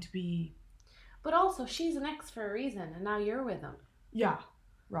always going to be... But also, she's an ex for a reason, and now you're with him. Yeah.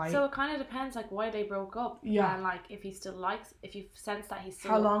 Right. So it kind of depends, like, why they broke up. Yeah. And, like, if he still likes... If you sense that he's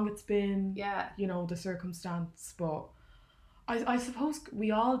still... How long it's been. Yeah. You know, the circumstance. But I suppose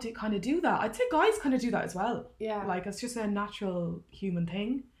we all kind of do that. I'd say guys kind of do that as well. Yeah. Like, it's just a natural human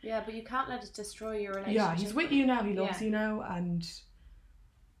thing. Yeah, but you can't let it destroy your relationship. Yeah, he's with you now. He loves you now. And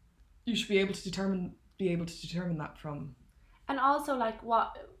you should be able to determine that from... And also, like,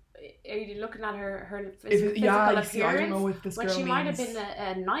 what... Are you looking at her physical appearance? I don't know if this girl she might have been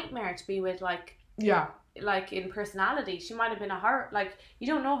a nightmare to be with, like... Yeah. like in personality. She might have been a horror. Like, you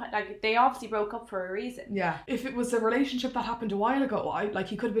don't know. Like, they obviously broke up for a reason. Yeah. If it was a relationship that happened a while ago,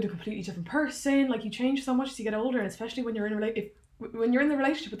 like, you could have been a completely different person. Like, you change so much as you get older, and especially when you're in when you're in the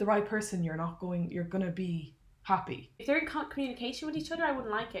relationship with the right person, you're gonna be happy. If they're in communication with each other, I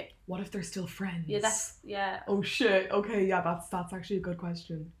wouldn't like it. What if they're still friends? Yeah. Oh shit. Okay, yeah, that's actually a good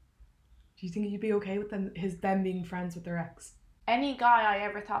question. Do you think you'd be okay with them being friends with their ex? Any guy I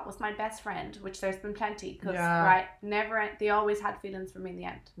ever thought was my best friend, which there's been plenty, because they always had feelings for me in the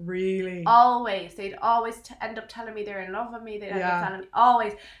end. Really? Always. They'd always end up telling me they're in love with me. They'd end up telling me,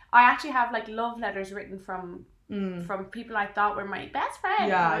 always. I actually have like love letters written from people I thought were my best friend.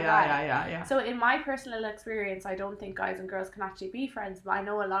 Yeah. So in my personal experience, I don't think guys and girls can actually be friends, but I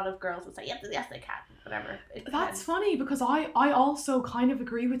know a lot of girls will say, yes they can, whatever. That's funny, because I also kind of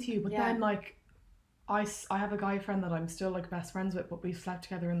agree with you, but then like I have a guy friend that I'm still like best friends with, but we've slept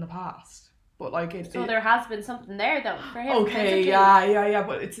together in the past. But like there has been something there though for him. Okay, yeah,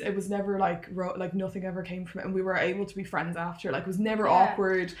 but it was never like nothing ever came from it, and we were able to be friends after. Like, it was never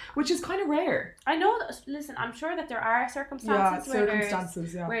awkward, which is kind of rare. I know that. Listen, I'm sure that there are circumstances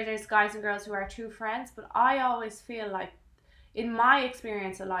where there's guys and girls who are true friends, but I always feel like, in my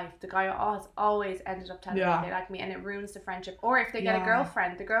experience of life, the guy always ended up telling me they like me, and it ruins the friendship. Or if they get a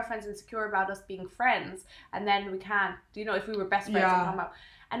girlfriend, the girlfriend's insecure about us being friends, and then we can't, if we were best friends, I'm talking about.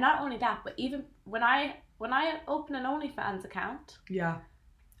 And not only that, but even when I open an OnlyFans account,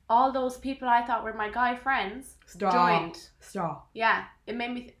 all those people I thought were my guy friends joined. Stop. Yeah, it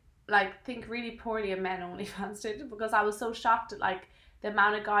made me think really poorly of men OnlyFans did, because I was so shocked at like the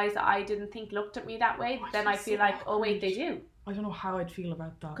amount of guys that I didn't think looked at me that way. Then I feel like, oh wait, they do. I don't know how I'd feel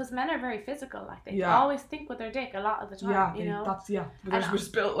about that. Because men are very physical, like they always think with their dick a lot of the time. We're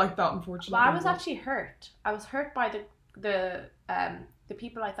just built like that, unfortunately. Well, I was actually hurt. I was hurt by the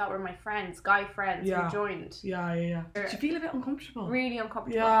people I thought were my friends, guy friends, who joined. Yeah. Did you feel a bit uncomfortable? Really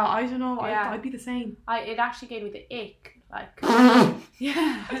uncomfortable. Yeah, I don't know. I'd be the same. It actually gave me the ick. Like,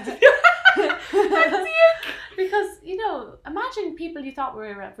 yeah. Because imagine people you thought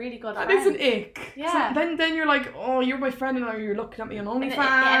were really good friends. That is an ick. Yeah. So then you're like, oh, you're my friend, and now you're looking at me on OnlyFans.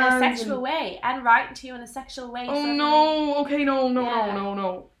 In a sexual way, and writing to you in a sexual way. Oh suddenly. No! Okay,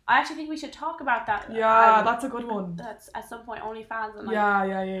 no. I actually think we should talk about that. Yeah, that's a good one. That's at some point OnlyFans and how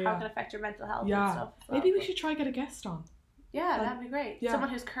it can affect your mental health and stuff. So. Maybe we should try get a guest on. Yeah, that'd be great. Yeah. Someone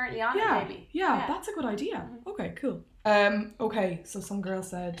who's currently on it, maybe. Yeah, that's a good idea. Mm-hmm. Okay, cool. Okay, so some girl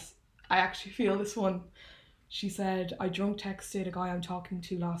said, I actually feel this one. She said, I drunk texted a guy I'm talking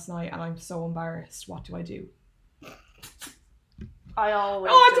to last night and I'm so embarrassed. What do I do? I always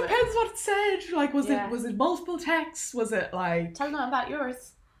it depends what it said. Like, was it multiple texts? Was it like... Tell them about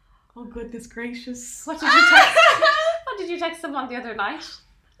yours. Oh, goodness gracious. What did you text? What did you text someone the other night?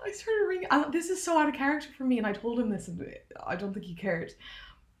 I started ringing. This is so out of character for me, and I told him this, and I don't think he cared.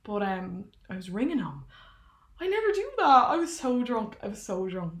 But I was ringing him. I never do that. I was so drunk, and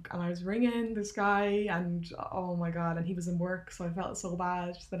I was ringing this guy, and oh my god, and he was in work, so I felt so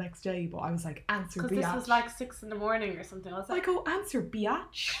bad the next day. But I was like, answer, biatch. Because this was like 6 a.m. or something, wasn't it? I go, answer,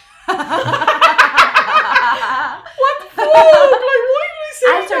 biatch. What the fuck? Like, why did I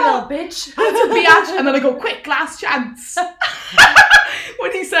say answer, that? Little bitch. Answer, biatch. And then I go, quick, last chance.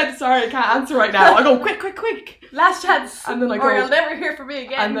 When he said, sorry, I can't answer right now, I go, quick. Last chance. And then I go, or you'll never hear from me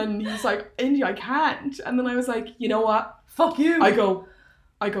again. And then he's like, Indy, I can't. And then I was like, you know what? Fuck you. I go,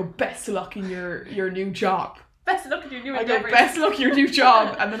 best of luck in your new job. Best of luck in your new endeavors. I go, best of luck in your new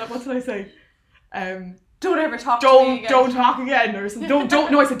job. And then what did I say? Don't ever talk to me again. Don't talk again. Or something.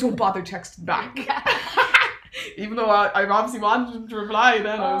 No, I said, don't bother texting back. Yeah. Even though I obviously wanted him to reply,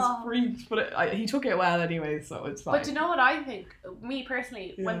 then I was freaked. But he took it well anyway, so it's fine. But do you know what I think? Me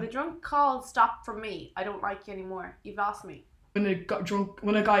personally, when the drunk calls stop from me, I don't like you anymore. You've lost me. When a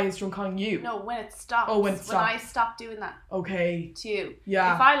guy is drunk calling you? No, when it stops. Oh, when it stops. When I stop doing that. Okay. To you.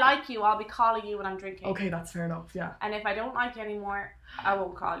 Yeah. If I like you, I'll be calling you when I'm drinking. Okay, that's fair enough, yeah. And if I don't like you anymore, I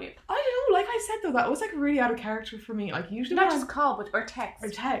won't call you. I don't know, like I said though, that was like really out of character for me. Like usually not just call, but or text. Or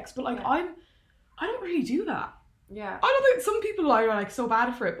text, but like I don't really do that. Yeah. I don't think some people are like so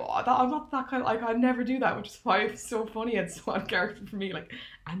bad for it, but I'm not that kind of, like I never do that, which is why it's so funny and so out of character for me. Like,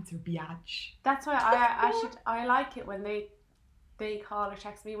 answer, biatch. That's why I like it when they call or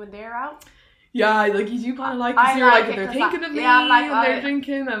text me when they're out. Yeah, like you do kind of like because you're like they're thinking of me and they're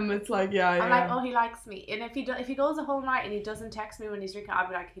drinking, and it's like I'm like, oh, he likes me. And if he goes the whole night and he doesn't text me when he's drinking, I'll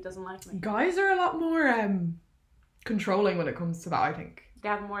be like, he doesn't like me. Guys are a lot more controlling when it comes to that, I think. They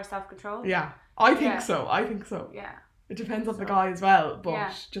have more self-control. Yeah, I think so. Yeah, it depends on the guy as well,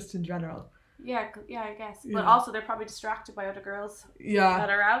 but just in general. Yeah, I guess. Yeah. But also they're probably distracted by other girls that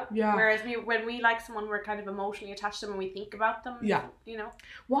are out. Yeah. Whereas when we like someone, we're kind of emotionally attached to them and we think about them. Yeah. You know?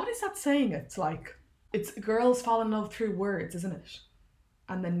 What is that saying? It's like, it's girls fall in love through words, isn't it?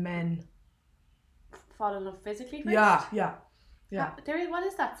 And then men fall in love physically first? Yeah. What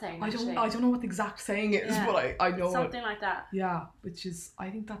is that saying? I don't know what the exact saying is, but I know something like that. Yeah, which is, I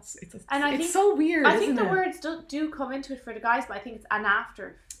think that's it's so weird. I think the words do come into it for the guys, but I think it's an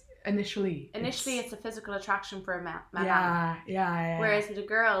after. Initially, it's a physical attraction for a man. Yeah. Whereas with a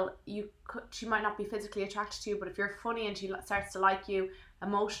girl, she might not be physically attracted to you, but if you're funny and she starts to like you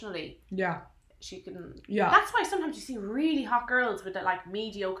emotionally, she can. Yeah. That's why sometimes you see really hot girls with like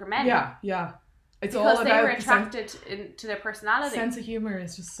mediocre men. Yeah. It's because all about they were attracted to their personality. Sense of humor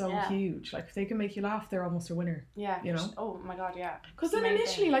is just so huge. Like if they can make you laugh, they're almost a winner. Yeah. You know. Oh my god, yeah. Because then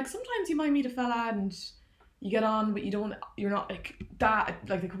initially, like sometimes you might meet a fella and you get on, but you're not like that.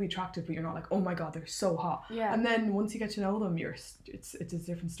 Like they could be attractive, but you're not like, oh my god, they're so hot. Yeah. And then once you get to know them, it's a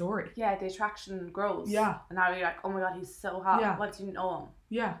different story. Yeah, the attraction grows. Yeah. And now you're like, oh my god, he's so hot. Yeah. Once you know him.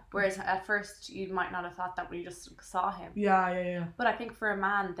 Yeah. Whereas at first you might not have thought that when you just saw him. Yeah. But I think for a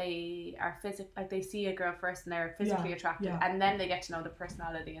man, they are they see a girl first and they're physically attracted, and then they get to know the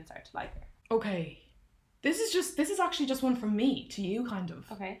personality and start to like her. Okay. This is actually just one from me to you, kind of.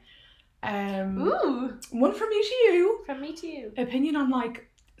 Okay. Ooh. One from me to you. From me to you. Opinion on like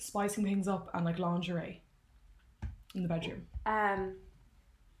spicing things up and like lingerie in the bedroom.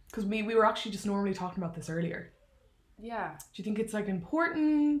 Because we were actually just normally talking about this earlier. Yeah. Do you think it's like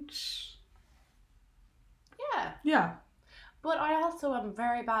important? Yeah. Yeah. But I also am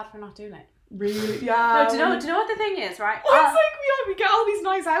very bad for not doing it. Really? Yeah. No, do you know what the thing is, right? Well, it's like we get all these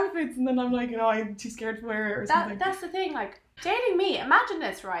nice outfits and then I'm like, I'm too scared to wear it or something. That's the thing, like dating me, imagine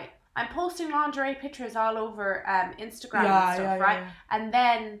this, right? I'm posting lingerie pictures all over Instagram and stuff, right? Yeah. And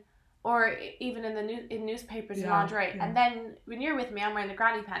then, or even in newspapers and lingerie, and then when you're with me, I'm wearing the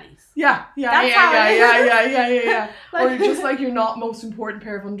granny panties. Yeah. Or just like your not most important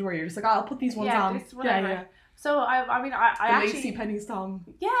pair of underwear, you're just like, I'll put these ones on. Yeah. So I mean, I actually lacy pennies tongue.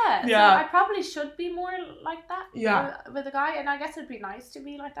 Yeah. So I probably should be more like that. Yeah. With a guy, and I guess it'd be nice to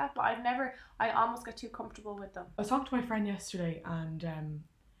be like that, but I almost get too comfortable with them. I talked to my friend yesterday, and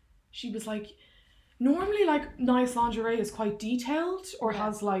she was like, normally like nice lingerie is quite detailed or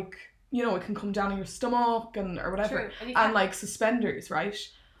has like, it can come down on your stomach or whatever. True. And like suspenders, right?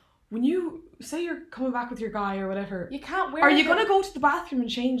 When you say you're coming back with your guy or whatever, you can't wear. Are you gonna go to the bathroom and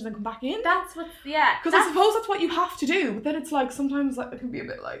change and then come back in? That's what. Because I suppose that's what you have to do. But then it's like sometimes it can be a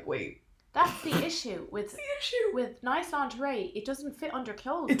bit like, wait. That's the issue with nice lingerie. It doesn't fit under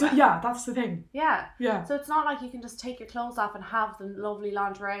clothes. Yeah, that's the thing. Yeah. So it's not like you can just take your clothes off and have the lovely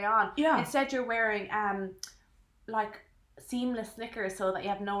lingerie on. Yeah. Instead, you're wearing like seamless knickers so that you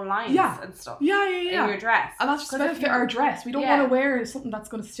have no lines and stuff. Yeah. In your dress. And that's just going to fit our dress. We don't want to wear something that's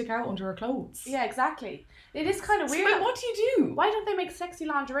going to stick out under our clothes. Yeah, exactly. It is kind of weird. Like, what do you do? Why don't they make sexy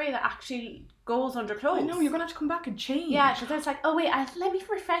lingerie that actually goes under clothes? I know, you're going to have to come back and change. Yeah, because it's like, oh wait, let me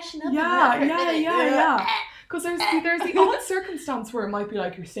freshen up. Yeah. Because there's the odd circumstance where it might be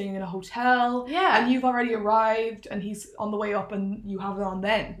like you're staying in a hotel and you've already arrived and he's on the way up and you have it on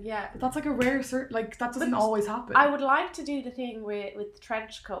then. Yeah. But that's like a rare that doesn't always happen. I would like to do the thing with the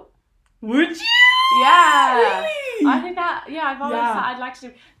trench coat. Would you? Yeah. Really? I think that, I've always thought I'd like to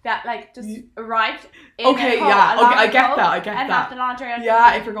do that, like just arrive in I get that. And have the lingerie on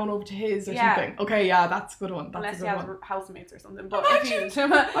if you're going over to his or something. Okay, that's a good one. Unless he has housemates or something. But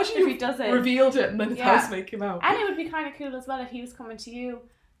if he does it. Revealed it and then his housemate came out. And it would be kind of cool as well if he was coming to you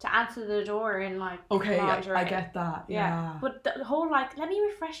to answer the door in like lingerie. I get that. Yeah. But the whole like, let me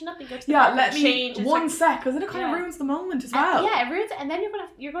refreshen up and go to the bathroom and change. One sec, because then it kind of ruins the moment as well. It ruins it, and then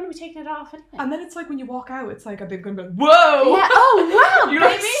you're gonna be taking it off anyway. And then it's like when you walk out, it's like they're gonna be like, whoa! Yeah. Oh wow! You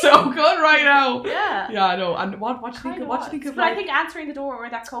look so good right now. Yeah. Yeah, I know. And what do you think? What do you think of? But I think answering the door or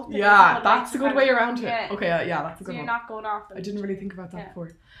that coat. That's a good way around it. Yeah. Okay. That's a good one. So you're not going off. I didn't really think about that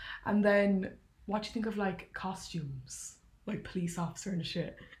before. And then, what do you think of like costumes, like police officer and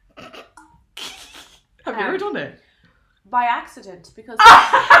shit? Have you ever done it? By accident, because it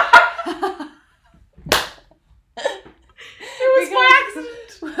was by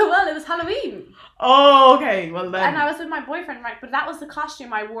accident. Well, it was Halloween. Oh, okay. Well then. And I was with my boyfriend, right? But that was the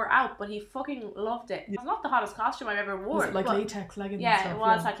costume I wore out. But he fucking loved it. It was not the hottest costume I've ever worn. Was it like latex leggings? Yeah, and stuff? It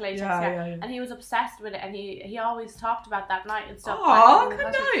was like latex. Yeah. And he was obsessed with it, and he always talked about that night and stuff. Oh,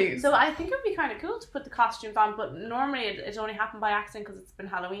 nice. So I think it would be kind of cool to put the costumes on, but normally it only happened by accident because it's been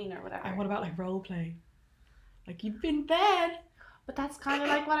Halloween or whatever. And what about like role play? Like you've been bad. But that's kind of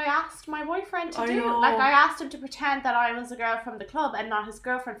like what I asked my boyfriend to do. Know. Like, I asked him to pretend that I was a girl from the club and not his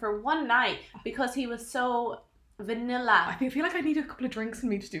girlfriend for one night because he was so vanilla. I feel like I need a couple of drinks in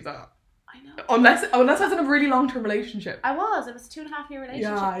me to do that. I know. Unless I was in a really long-term relationship. It was a 2.5-year relationship.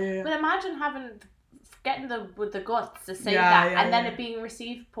 Yeah. But imagine getting with the guts to say that and then it being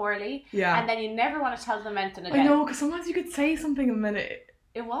received poorly. Yeah. And then you never want to tell them anything again. I know, because sometimes you could say something and then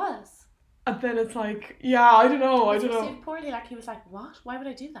it was. And then it's like, I don't know. Received poorly, like he was like, what? Why would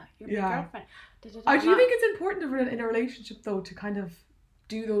I do that? You're my girlfriend. I do think it's important in a relationship though to kind of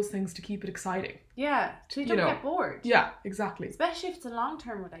do those things to keep it exciting. Yeah, so you don't get bored. Yeah, exactly. Especially if it's a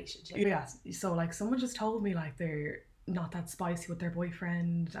long-term relationship. Yeah, so like someone just told me like they're not that spicy with their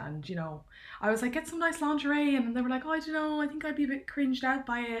boyfriend, and you know, I was like, get some nice lingerie, and then they were like, oh, I don't know, I think I'd be a bit cringed out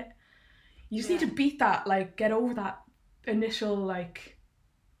by it. You just need to beat that, like get over that initial like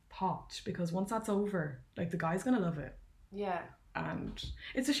thought, because once that's over, like the guy's gonna love it. Yeah. And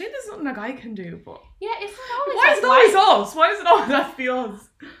it's a shame there's nothing a guy can do, but yeah, it's not always. Why is it always us? Why is it always that us?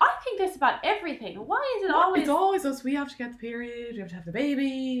 I think this about everything. Why is it always? It's always us. We have to get the period. We have to have the baby.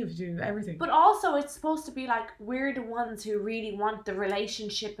 We have to do everything. But also, it's supposed to be like we're the ones who really want the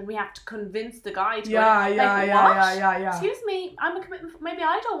relationship, and we have to convince the guy to. Yeah. Excuse me, I'm a commitment. Maybe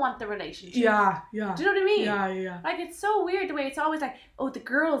I don't want the relationship. Yeah. Do you know what I mean? Yeah. Like it's so weird the way it's always like, oh, the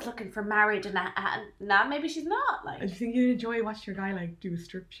girl's looking for marriage, and nah, maybe she's not. Like, do you think you'd enjoy watching your guy like do a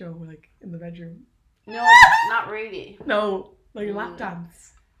strip show like in the bedroom? No, not really. No, like a lap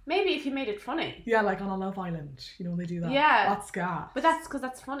dance. Maybe if you made it funny. Yeah, like on a Love Island, you know, they do that. Yeah, that's gas. But that's because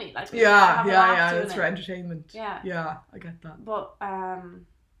that's funny. Like yeah, it's for entertainment. Yeah, I get that. But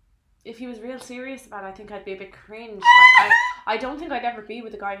if he was real serious about it, I think I'd be a bit cringe. Like I don't think I'd ever be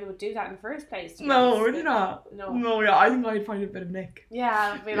with a guy who would do that in the first place. No, really not. No, yeah, I think I'd find it a bit of Nick.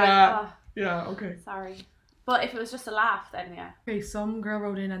 Yeah, I'd be like, oh, yeah, okay. Sorry. But if it was just a laugh, then yeah. Okay, some girl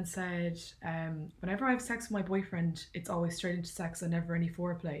wrote in and said, whenever I have sex with my boyfriend, it's always straight into sex and never any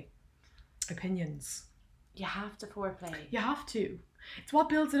foreplay. Opinions. You have to foreplay. You have to. It's what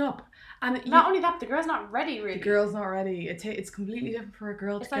builds it up. And not only that, the girl's not ready really. The girl's not ready. It's completely different for a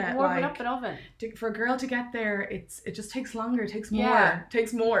girl to get. It's like warming up an oven. For a girl to get there, it just takes longer. It takes more. Yeah. It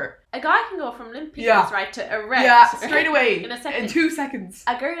takes more. A guy can go from limp penis, right, to erect. Yeah, straight away. In a second. In 2 seconds.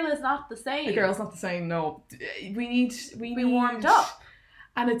 A girl is not the same. A girl's not the same, no. We need warmed up.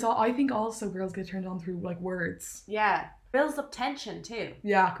 And it's all, I think also girls get turned on through like words. Yeah. Builds up tension too.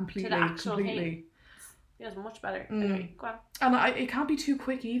 Yeah, completely. To the actual thing. Feels much better. Anyway, go on. And it can't be too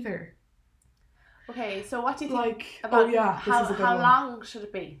quick either. Okay, so what do you think like, about how long should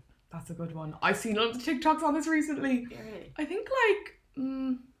it be? That's a good one. I've seen loads of TikToks on this recently. Yeah, really? I think like,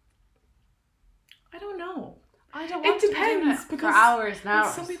 I don't know. I don't want it depends because for hours now.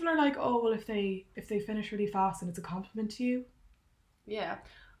 Some people are like, oh well, if they finish really fast and it's a compliment to you. Yeah.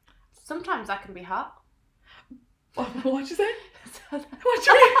 Sometimes that can be hot. What'd you say? What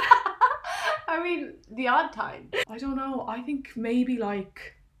you mean? I mean, the odd time. I don't know. I think maybe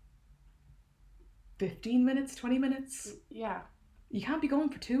like 15 minutes, 20 minutes. Yeah. You can't be going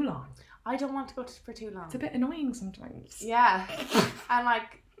for too long. I don't want to go for too long. It's a bit annoying sometimes. Yeah. And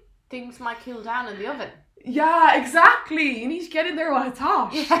like, things might cool down in the oven. Yeah, exactly. You need to get in there while it's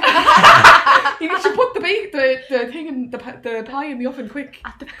hot. Yeah. You need to put the thing in the pie in the oven quick.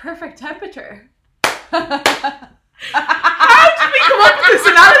 At the perfect temperature. How did we come up with this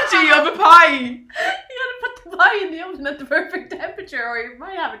analogy of a pie? You gotta put the pie in the oven at the perfect temperature or you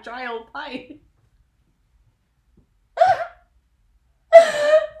might have a dry old pie.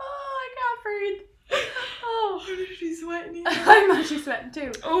 Oh, I can't breathe. Oh, I'm actually sweating. I'm actually sweating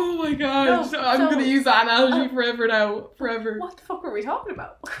too. Oh my god. I'm going to use that analogy forever now. Forever. What the fuck were we talking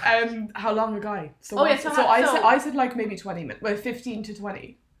about? How long a guy? So I said like maybe 20 minutes. Well, 15 to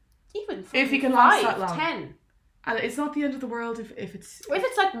 20. Even if you can last that long. 10. And it's not the end of the world if it's... If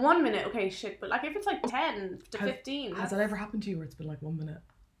it's like 1 minute, okay, shit. But like if it's like 10 to 15. Has that ever happened to you where it's been like 1 minute?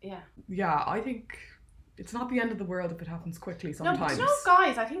 Yeah. Yeah, I think it's not the end of the world if it happens quickly sometimes. No,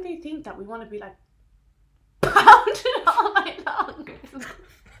 guys, I think they think that we want to be like pounded all night long.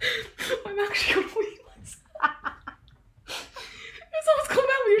 I'm actually going to wee myself. It's always coming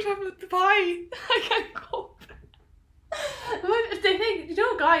out when you're talking about the pie. I can't cope. They think, you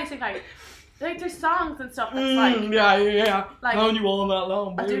know, guys think like there's songs and stuff that's like yeah. Like, how you all that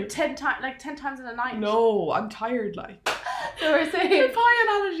long? I do 10 times in a night. No, I'm tired. Like, so we're saying the pie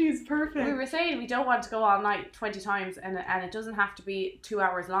analogy is perfect. We were saying we don't want to go all night 20 times, and it doesn't have to be 2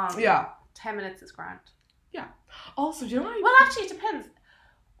 hours long. Yeah, 10 minutes is grand. Yeah. Also, do you know? Well, actually, it depends.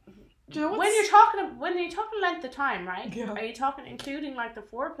 Do you know when you're talking length of time, right? Yeah. Are you talking including like the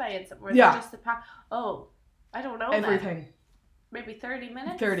foreplay and stuff? Or yeah. Just the I don't know. Everything. maybe 30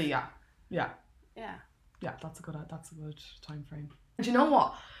 minutes. 30, yeah. Yeah. Yeah. Yeah, that's a good time frame. And you know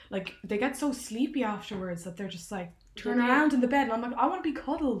what? Like, they get so sleepy afterwards that they're just like, turn around in the bed, and I'm like, I want to be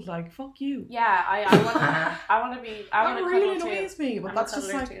cuddled, like, fuck you. Yeah, I want to be, I want to really cuddle annoys too. me, but that's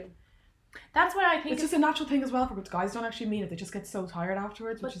just like... Too. That's why I think it's just a natural thing as well, for guys don't actually mean it, they just get so tired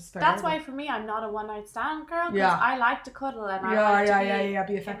afterwards, which is fair. That's why for me, I'm not a one night stand girl, because I like to cuddle and I like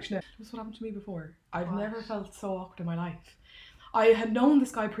to be affectionate. That's what happened to me before. I've never felt so awkward in my life. I had known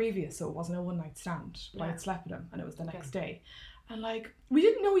this guy previous, so it wasn't a one night stand, but I had slept with him, and it was the next day. And like, we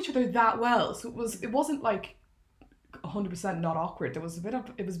didn't know each other that well, so it wasn't like 100% not awkward. It was a bit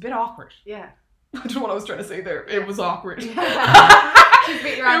awkward. Yeah. I don't know what I was trying to say there. It was awkward. It was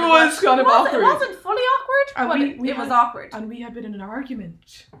kind of awkward. It wasn't fully awkward, but it was awkward. And we had been in an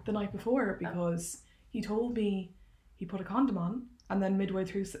argument the night before because he told me he put a condom on, and then midway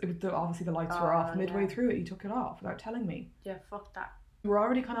through, obviously the lights were off. Midway through it, he took it off without telling me. Yeah, fuck that. We were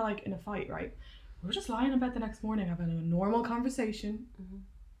already kind of like in a fight, right? We were just lying in bed the next morning having a normal conversation.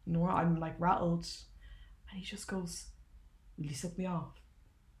 I'm like rattled, and he just goes, "Will you suck me off?"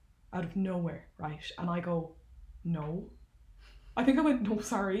 Out of nowhere, right? And I go, "No." I think I went, "No,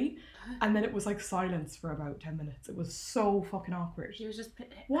 sorry." And then it was like silence for about 10 minutes. It was so fucking awkward. He was just...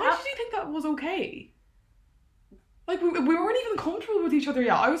 Why did you think that was okay? Like, we weren't even comfortable with each other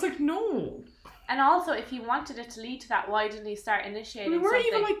yet. I was like, no. And also, if he wanted it to lead to that, why didn't he start initiating something? We weren't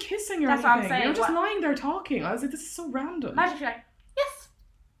even like kissing or anything. That's what I'm saying. We were just lying there talking. I was like, this is so random. Imagine if you're like, yes.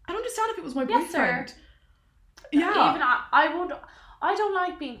 I'd understand if it was my yes, boyfriend. Sir. Yeah. Even I don't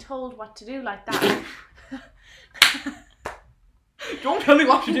like being told what to do like that. Don't tell me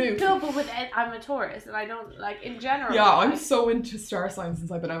what to do. No, but I'm a Taurus, and I don't, like, in general. Yeah, I'm so into star signs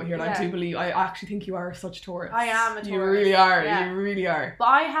since I've been out here, and I actually think you are such Taurus. I am a Taurus. You really are. Yeah. You really are. But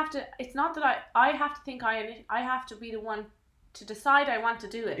I have to, it's not that I have to think I have to be the one to decide I want to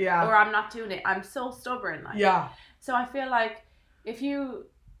do it. Yeah. Or I'm not doing it. I'm so stubborn. Like. Yeah. So I feel like if you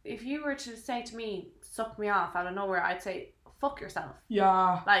were to say to me, suck me off out of nowhere, I'd say, fuck yourself.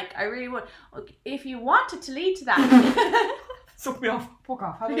 Yeah. Like, I really would. If you wanted to lead to that... Suck me off. Fuck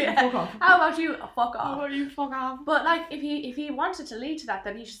off. How about you fuck off? How about you fuck off? How about you fuck off? But like, if he wanted to lead to that,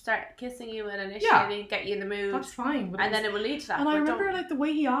 then he should start kissing you and initiating, get you in the mood. That's fine. And then it will lead to that. And I remember like the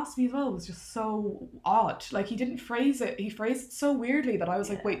way he asked me as well was just so odd. Like, he didn't phrase it. He phrased it so weirdly that I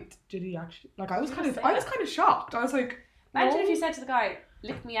was like, wait, did he actually? Like, I was kind of shocked. I was like, imagine if you said to the guy,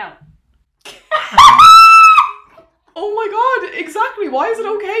 lick me out. Oh my god, exactly. Why is it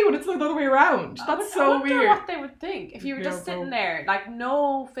okay when it's like the other way around? That's so weird. I wonder what they would think if you were just sitting there, like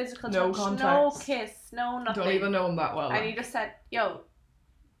no physical touch, contact, no kiss, no nothing. Don't even know him that well. And you just said, yo,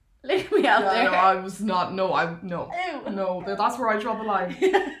 lick me out there. No, I was not, no, that's where I draw the line.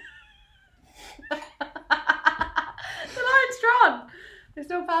 The line's drawn. There's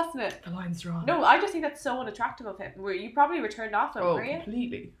no passing it. The line's drawn. No, I just think that's so unattractive of him. You probably were turned off him, were you?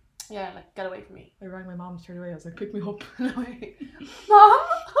 Completely. Yeah, like, get away from me. I rang my mom straight away. I was like, pick me up. Mom?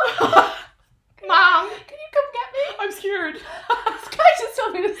 Mom? Can you come get me? I'm scared. This guy just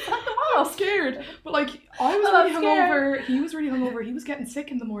told me to suck him off. I'm scared. But like, I was really hungover. He was really hungover. He was getting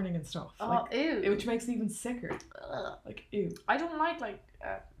sick in the morning and stuff. Oh, like, ew. Which makes it even sicker. Ugh. Like, ew. I don't like,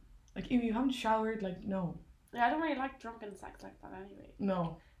 ew, you haven't showered? Like, no. Yeah, I don't really like drunken sex like that anyway.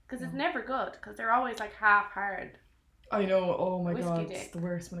 No. Because it's never good. Because they're always, like, half hard. I know, oh my Whiskey god, dick. it's the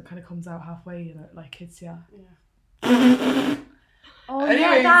worst when it kind of comes out halfway and it like hits you. Yeah. Oh, anyways,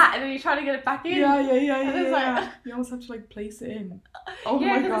 yeah, that, and then you try to get it back in. Yeah. Like, you almost have to like place it in. Oh yeah, my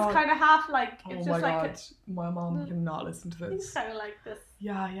god. Yeah, because it's kind of half like, it's oh just my like god, my mom cannot listen to this. It's kind of like this.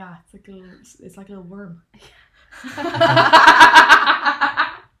 Yeah, it's like a little worm. Put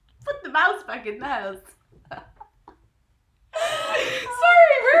the mouse back in the house.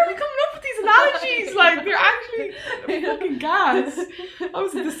 Sorry, where are we coming up with these analogies? Like, they're actually fucking gas. I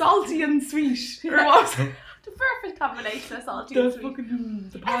was the salty and sweet. Or what? The perfect combination of salty and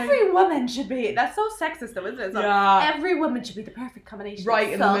sweet. The pie. Every woman should be. That's so sexist though, isn't it? So yeah. Every woman should be the perfect combination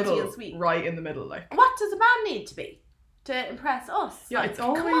right of salty and sweet. Right in the middle, like. What does a man need to be to impress us? Yeah, like, it's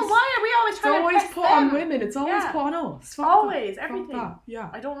always. Come on, why are we always trying to impress It's always put on women. It's always put on us. Fuck always, that. everything. Fuck that. Yeah.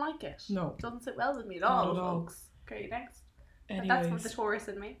 I don't like it. No. It doesn't sit well with me at all, folks. Okay, next. Anyways. That's from the Taurus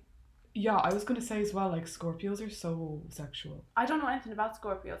in me. Yeah, I was gonna say as well, like, Scorpios are so sexual. I don't know anything about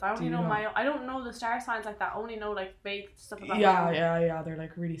Scorpios. I only know I don't know the star signs like that. I only know like vague stuff about Yeah. They're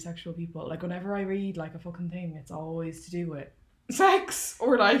like really sexual people. Like, whenever I read like a fucking thing, it's always to do with sex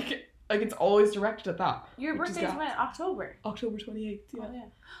or like it's always directed at that. Your birthday's when? October 28th. Yeah. Oh, yeah.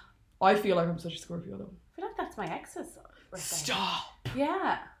 I feel like I'm such a Scorpio though. I feel like that's my ex's birthday. Stop.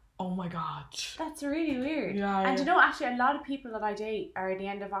 Yeah. Oh my god. That's really weird. Yeah. And you know, actually, a lot of people that I date are at the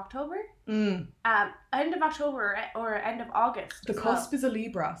end of October. End of October or end of August. The cusp is a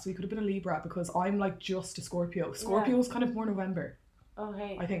Libra, so you could have been a Libra because I'm like just a Scorpio. Scorpio's kind of more November.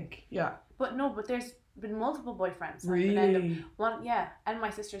 Okay. I think, yeah. But there's been multiple boyfriends. Really? And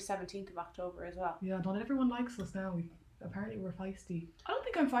my sister's 17th of October as well. Yeah, not everyone likes us now. Apparently we're feisty. I don't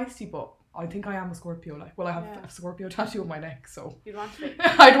think I'm feisty, but I think I am a Scorpio. Like, well, I have a Scorpio tattoo on my neck, so. You'd want to be.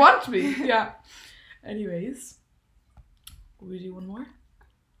 I'd want to be, yeah. Anyways, will we do one more?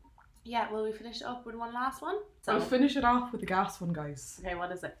 Yeah, will we finish it up with one last one? So I'll finish it off with the gas one, guys. Okay,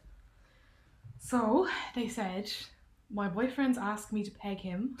 what is it? So, they said, my boyfriend's asked me to peg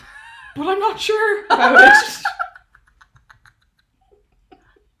him, but I'm not sure about it.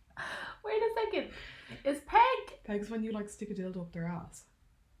 Wait a second. Is peg? Peg's when you like stick a dildo up their ass.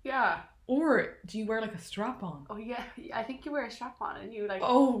 Yeah. Or do you wear like a strap on? Oh yeah, I think you wear a strap on and you like.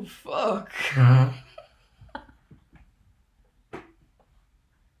 Oh fuck.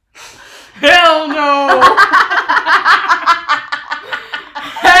 Hell no!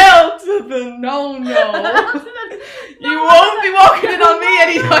 Hell to the no. You won't be walking in on me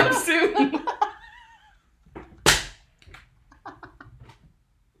anytime soon.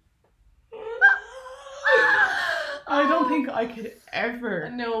 I don't think I could ever.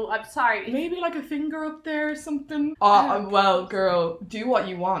 No, I'm sorry. Maybe like a finger up there or something. Well, girl, do what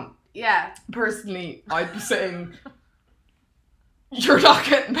you want. Yeah. Personally, I'd be saying, you're not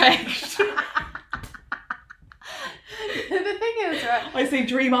getting pegged. The thing is, right? I say,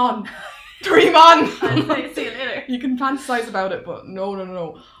 dream on. Dream on. I'd say, see you later. You can fantasize about it, but no.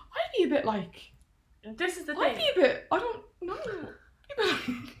 I'd be a bit like. This is the thing. I'd be a bit. I don't know.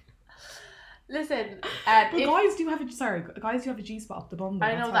 Listen, but guys do have a G-spot up the bum. Though.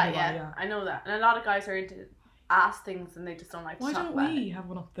 I know that, yeah. I know that, and a lot of guys are into ass things, and they just don't like to talk about it. Why don't we have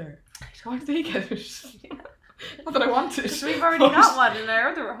one up there? Why do they get it? Not that I want it. We've already got one in our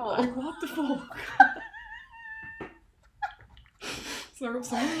other hole. Like, what the fuck? So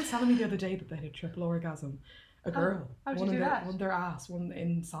someone was telling me the other day that they had a triple orgasm. A girl. How'd one you do that? One their ass, one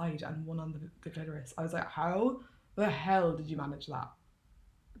inside, and one on the clitoris. I was like, how the hell did you manage that?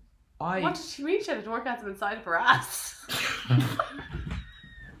 What did she mean she had an orgasm inside of her ass? I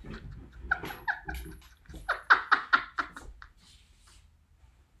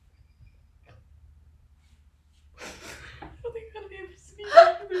don't think I'm gonna be able to speak.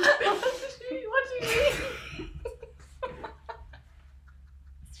 What do you mean?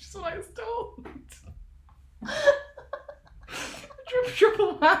 It's just what I was told.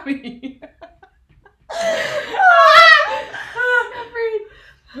 Triple whammy.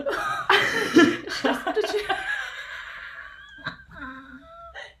 Did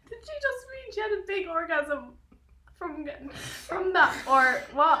she just mean she had a big orgasm from that, or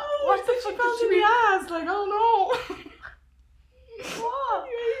what? Oh, what the fuck did she mean? ass? Like, oh no. What?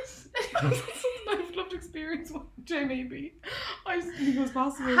 I've loved experience one day, maybe. I just think it was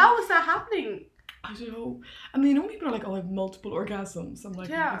possible. How is that happening? I don't know. And you know, people are like, oh, I have multiple orgasms. I'm like,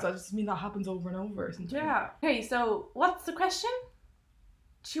 yeah. Does that just mean that happens over and over or something? Yeah. Okay, so what's the question?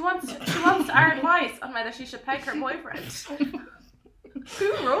 She wants our advice on whether she should peg her boyfriend.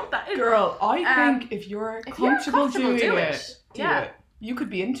 Who wrote that? Girl, I think if you're comfortable doing it, do it. You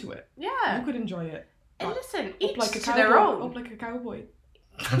could be into it. Yeah. You could enjoy it. And listen, each like to their own. Up like a cowboy.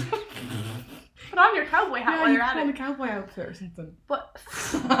 Put on your cowboy hat while you're at it. Put on a cowboy outfit or something. But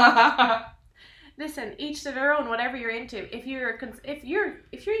listen, each to their own. Whatever you're into. If you're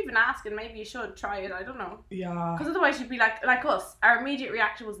even asking, maybe you should try it. I don't know. Yeah. Because otherwise you'd be like us. Our immediate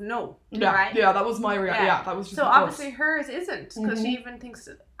reaction was no. Yeah. Right? Yeah, that was my reaction. Yeah, that was just. So obviously hers isn't, because she even thinks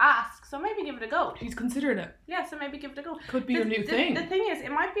to ask. So maybe give it a go. She's considering it. Yeah. So maybe give it a go. Could be your new thing. The thing is,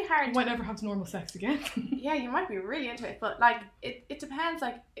 it might be hard. You might never have normal sex again. Yeah, you might be really into it, but like it depends.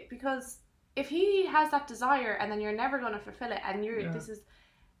 Like because if he has that desire and then you're never going to fulfill it, and this is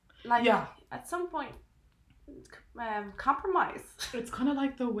like at some point. Compromise. It's kind of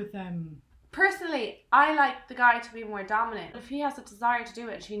like though with personally, I like the guy to be more dominant. If he has a desire to do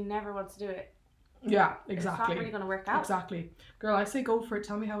it and she never wants to do it, yeah, exactly, it's not really going to work out. Exactly. Girl, I say go for it.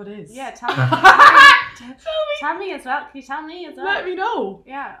 Tell me how it is. Yeah, tell me. Tell me as well. Can you tell me as well? Let me know.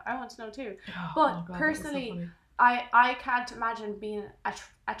 Yeah, I want to know too. Oh, but God, personally, so I can't imagine being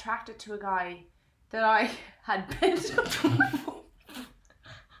attracted to a guy that I had been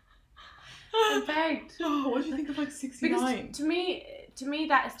and begged. Oh, what do you think of like 69? Because to me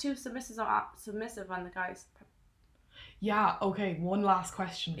that is too submissive on the guys. Yeah, okay, one last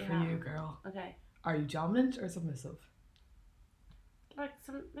question for you, girl. Okay. Are you dominant or submissive? Like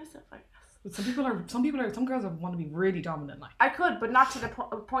submissive, I guess. But some girls want to be really dominant. Like I could, but not to the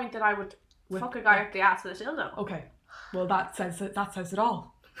point that I would fuck a guy up the ass with a dildo. Okay, well that says it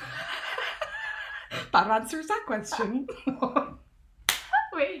all. That answers that question.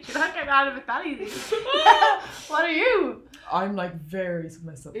 Wait, you're not getting out of it that easy. What are you? I'm like very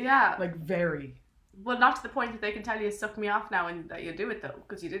submissive. Yeah. Like very. Well, not to the point that they can tell you suck me off now and that you do it though,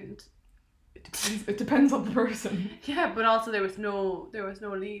 because you didn't. It depends on the person. Yeah, but also there was no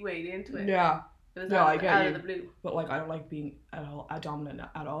leeway into it. Yeah. It was I get out you. of the blue. But like I don't like being dominant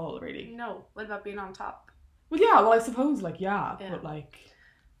at all, really. No. What about being on top? Well, yeah. Well, I suppose but like.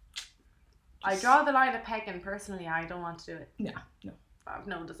 I draw the line of pegging. Personally, I don't want to do it. Yeah. No. I have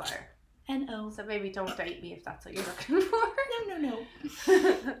no desire. No. So maybe don't date me if that's what you're looking for. No.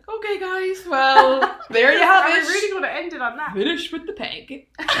 Okay, guys. Well, there you have it. I'm really going to end it on that. Finish with the peg.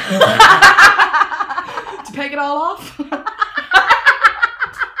 To peg it all off.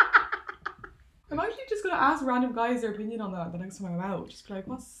 I'm actually just going to ask random guys their opinion on that the next time I'm out. Just be like,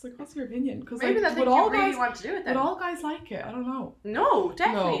 what's your opinion? Because maybe like, they think you really want to do it then. Would all guys like it? I don't know. No,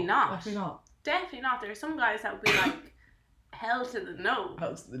 definitely not. Definitely not. Definitely not. There are some guys that would be like, hell to the no.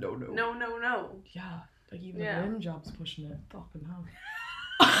 Hell to the no. No. Yeah. Like even the rim job's pushing it. Fucking hell.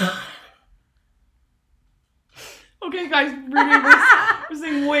 Okay, guys, really, we're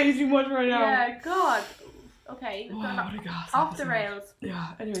saying way too much right now. Yeah, God. Okay, off the rails.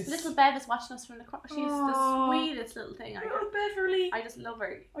 Yeah, anyways. Little Bev is watching us from the corner. She's the sweetest little thing. Beverly. I just love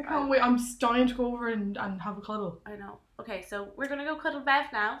her. I can't wait. I'm dying to go over and have a cuddle. I know. Okay, so we're going to go cuddle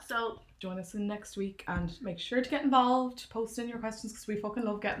Bev now. So join us in next week and make sure to get involved. Post in your questions because we fucking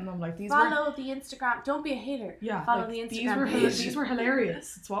love getting them. Like follow the Instagram. Don't be a hater. Yeah, follow the Instagram page. These were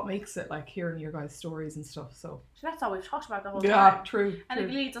hilarious. It's what makes it like hearing your guys' stories and stuff. So that's all we've talked about the whole time. Yeah, true. And it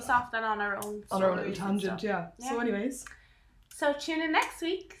leads us off then on our own tangent. Yeah. So anyways, so tune in next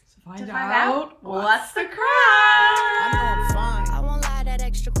week to find out what's the crime. I know I'm fine. I won't lie, that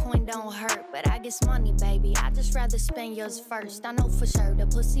extra coin don't hurt, but I guess money, baby. I just rather spend yours first. I know for sure the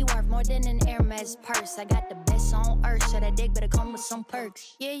pussy worth more than an Hermes purse. I got the best on earth, so that dick better come with some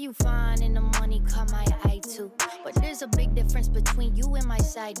perks. Yeah, you fine and the money caught my eye too, but there's a big difference between you and my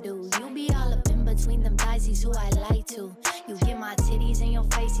side dude. You be all up in between them thighsies who I lie to. You get my titties in your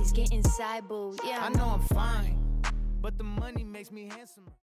face, he's getting side booed. Yeah, I know I'm fine, but the money makes me handsome.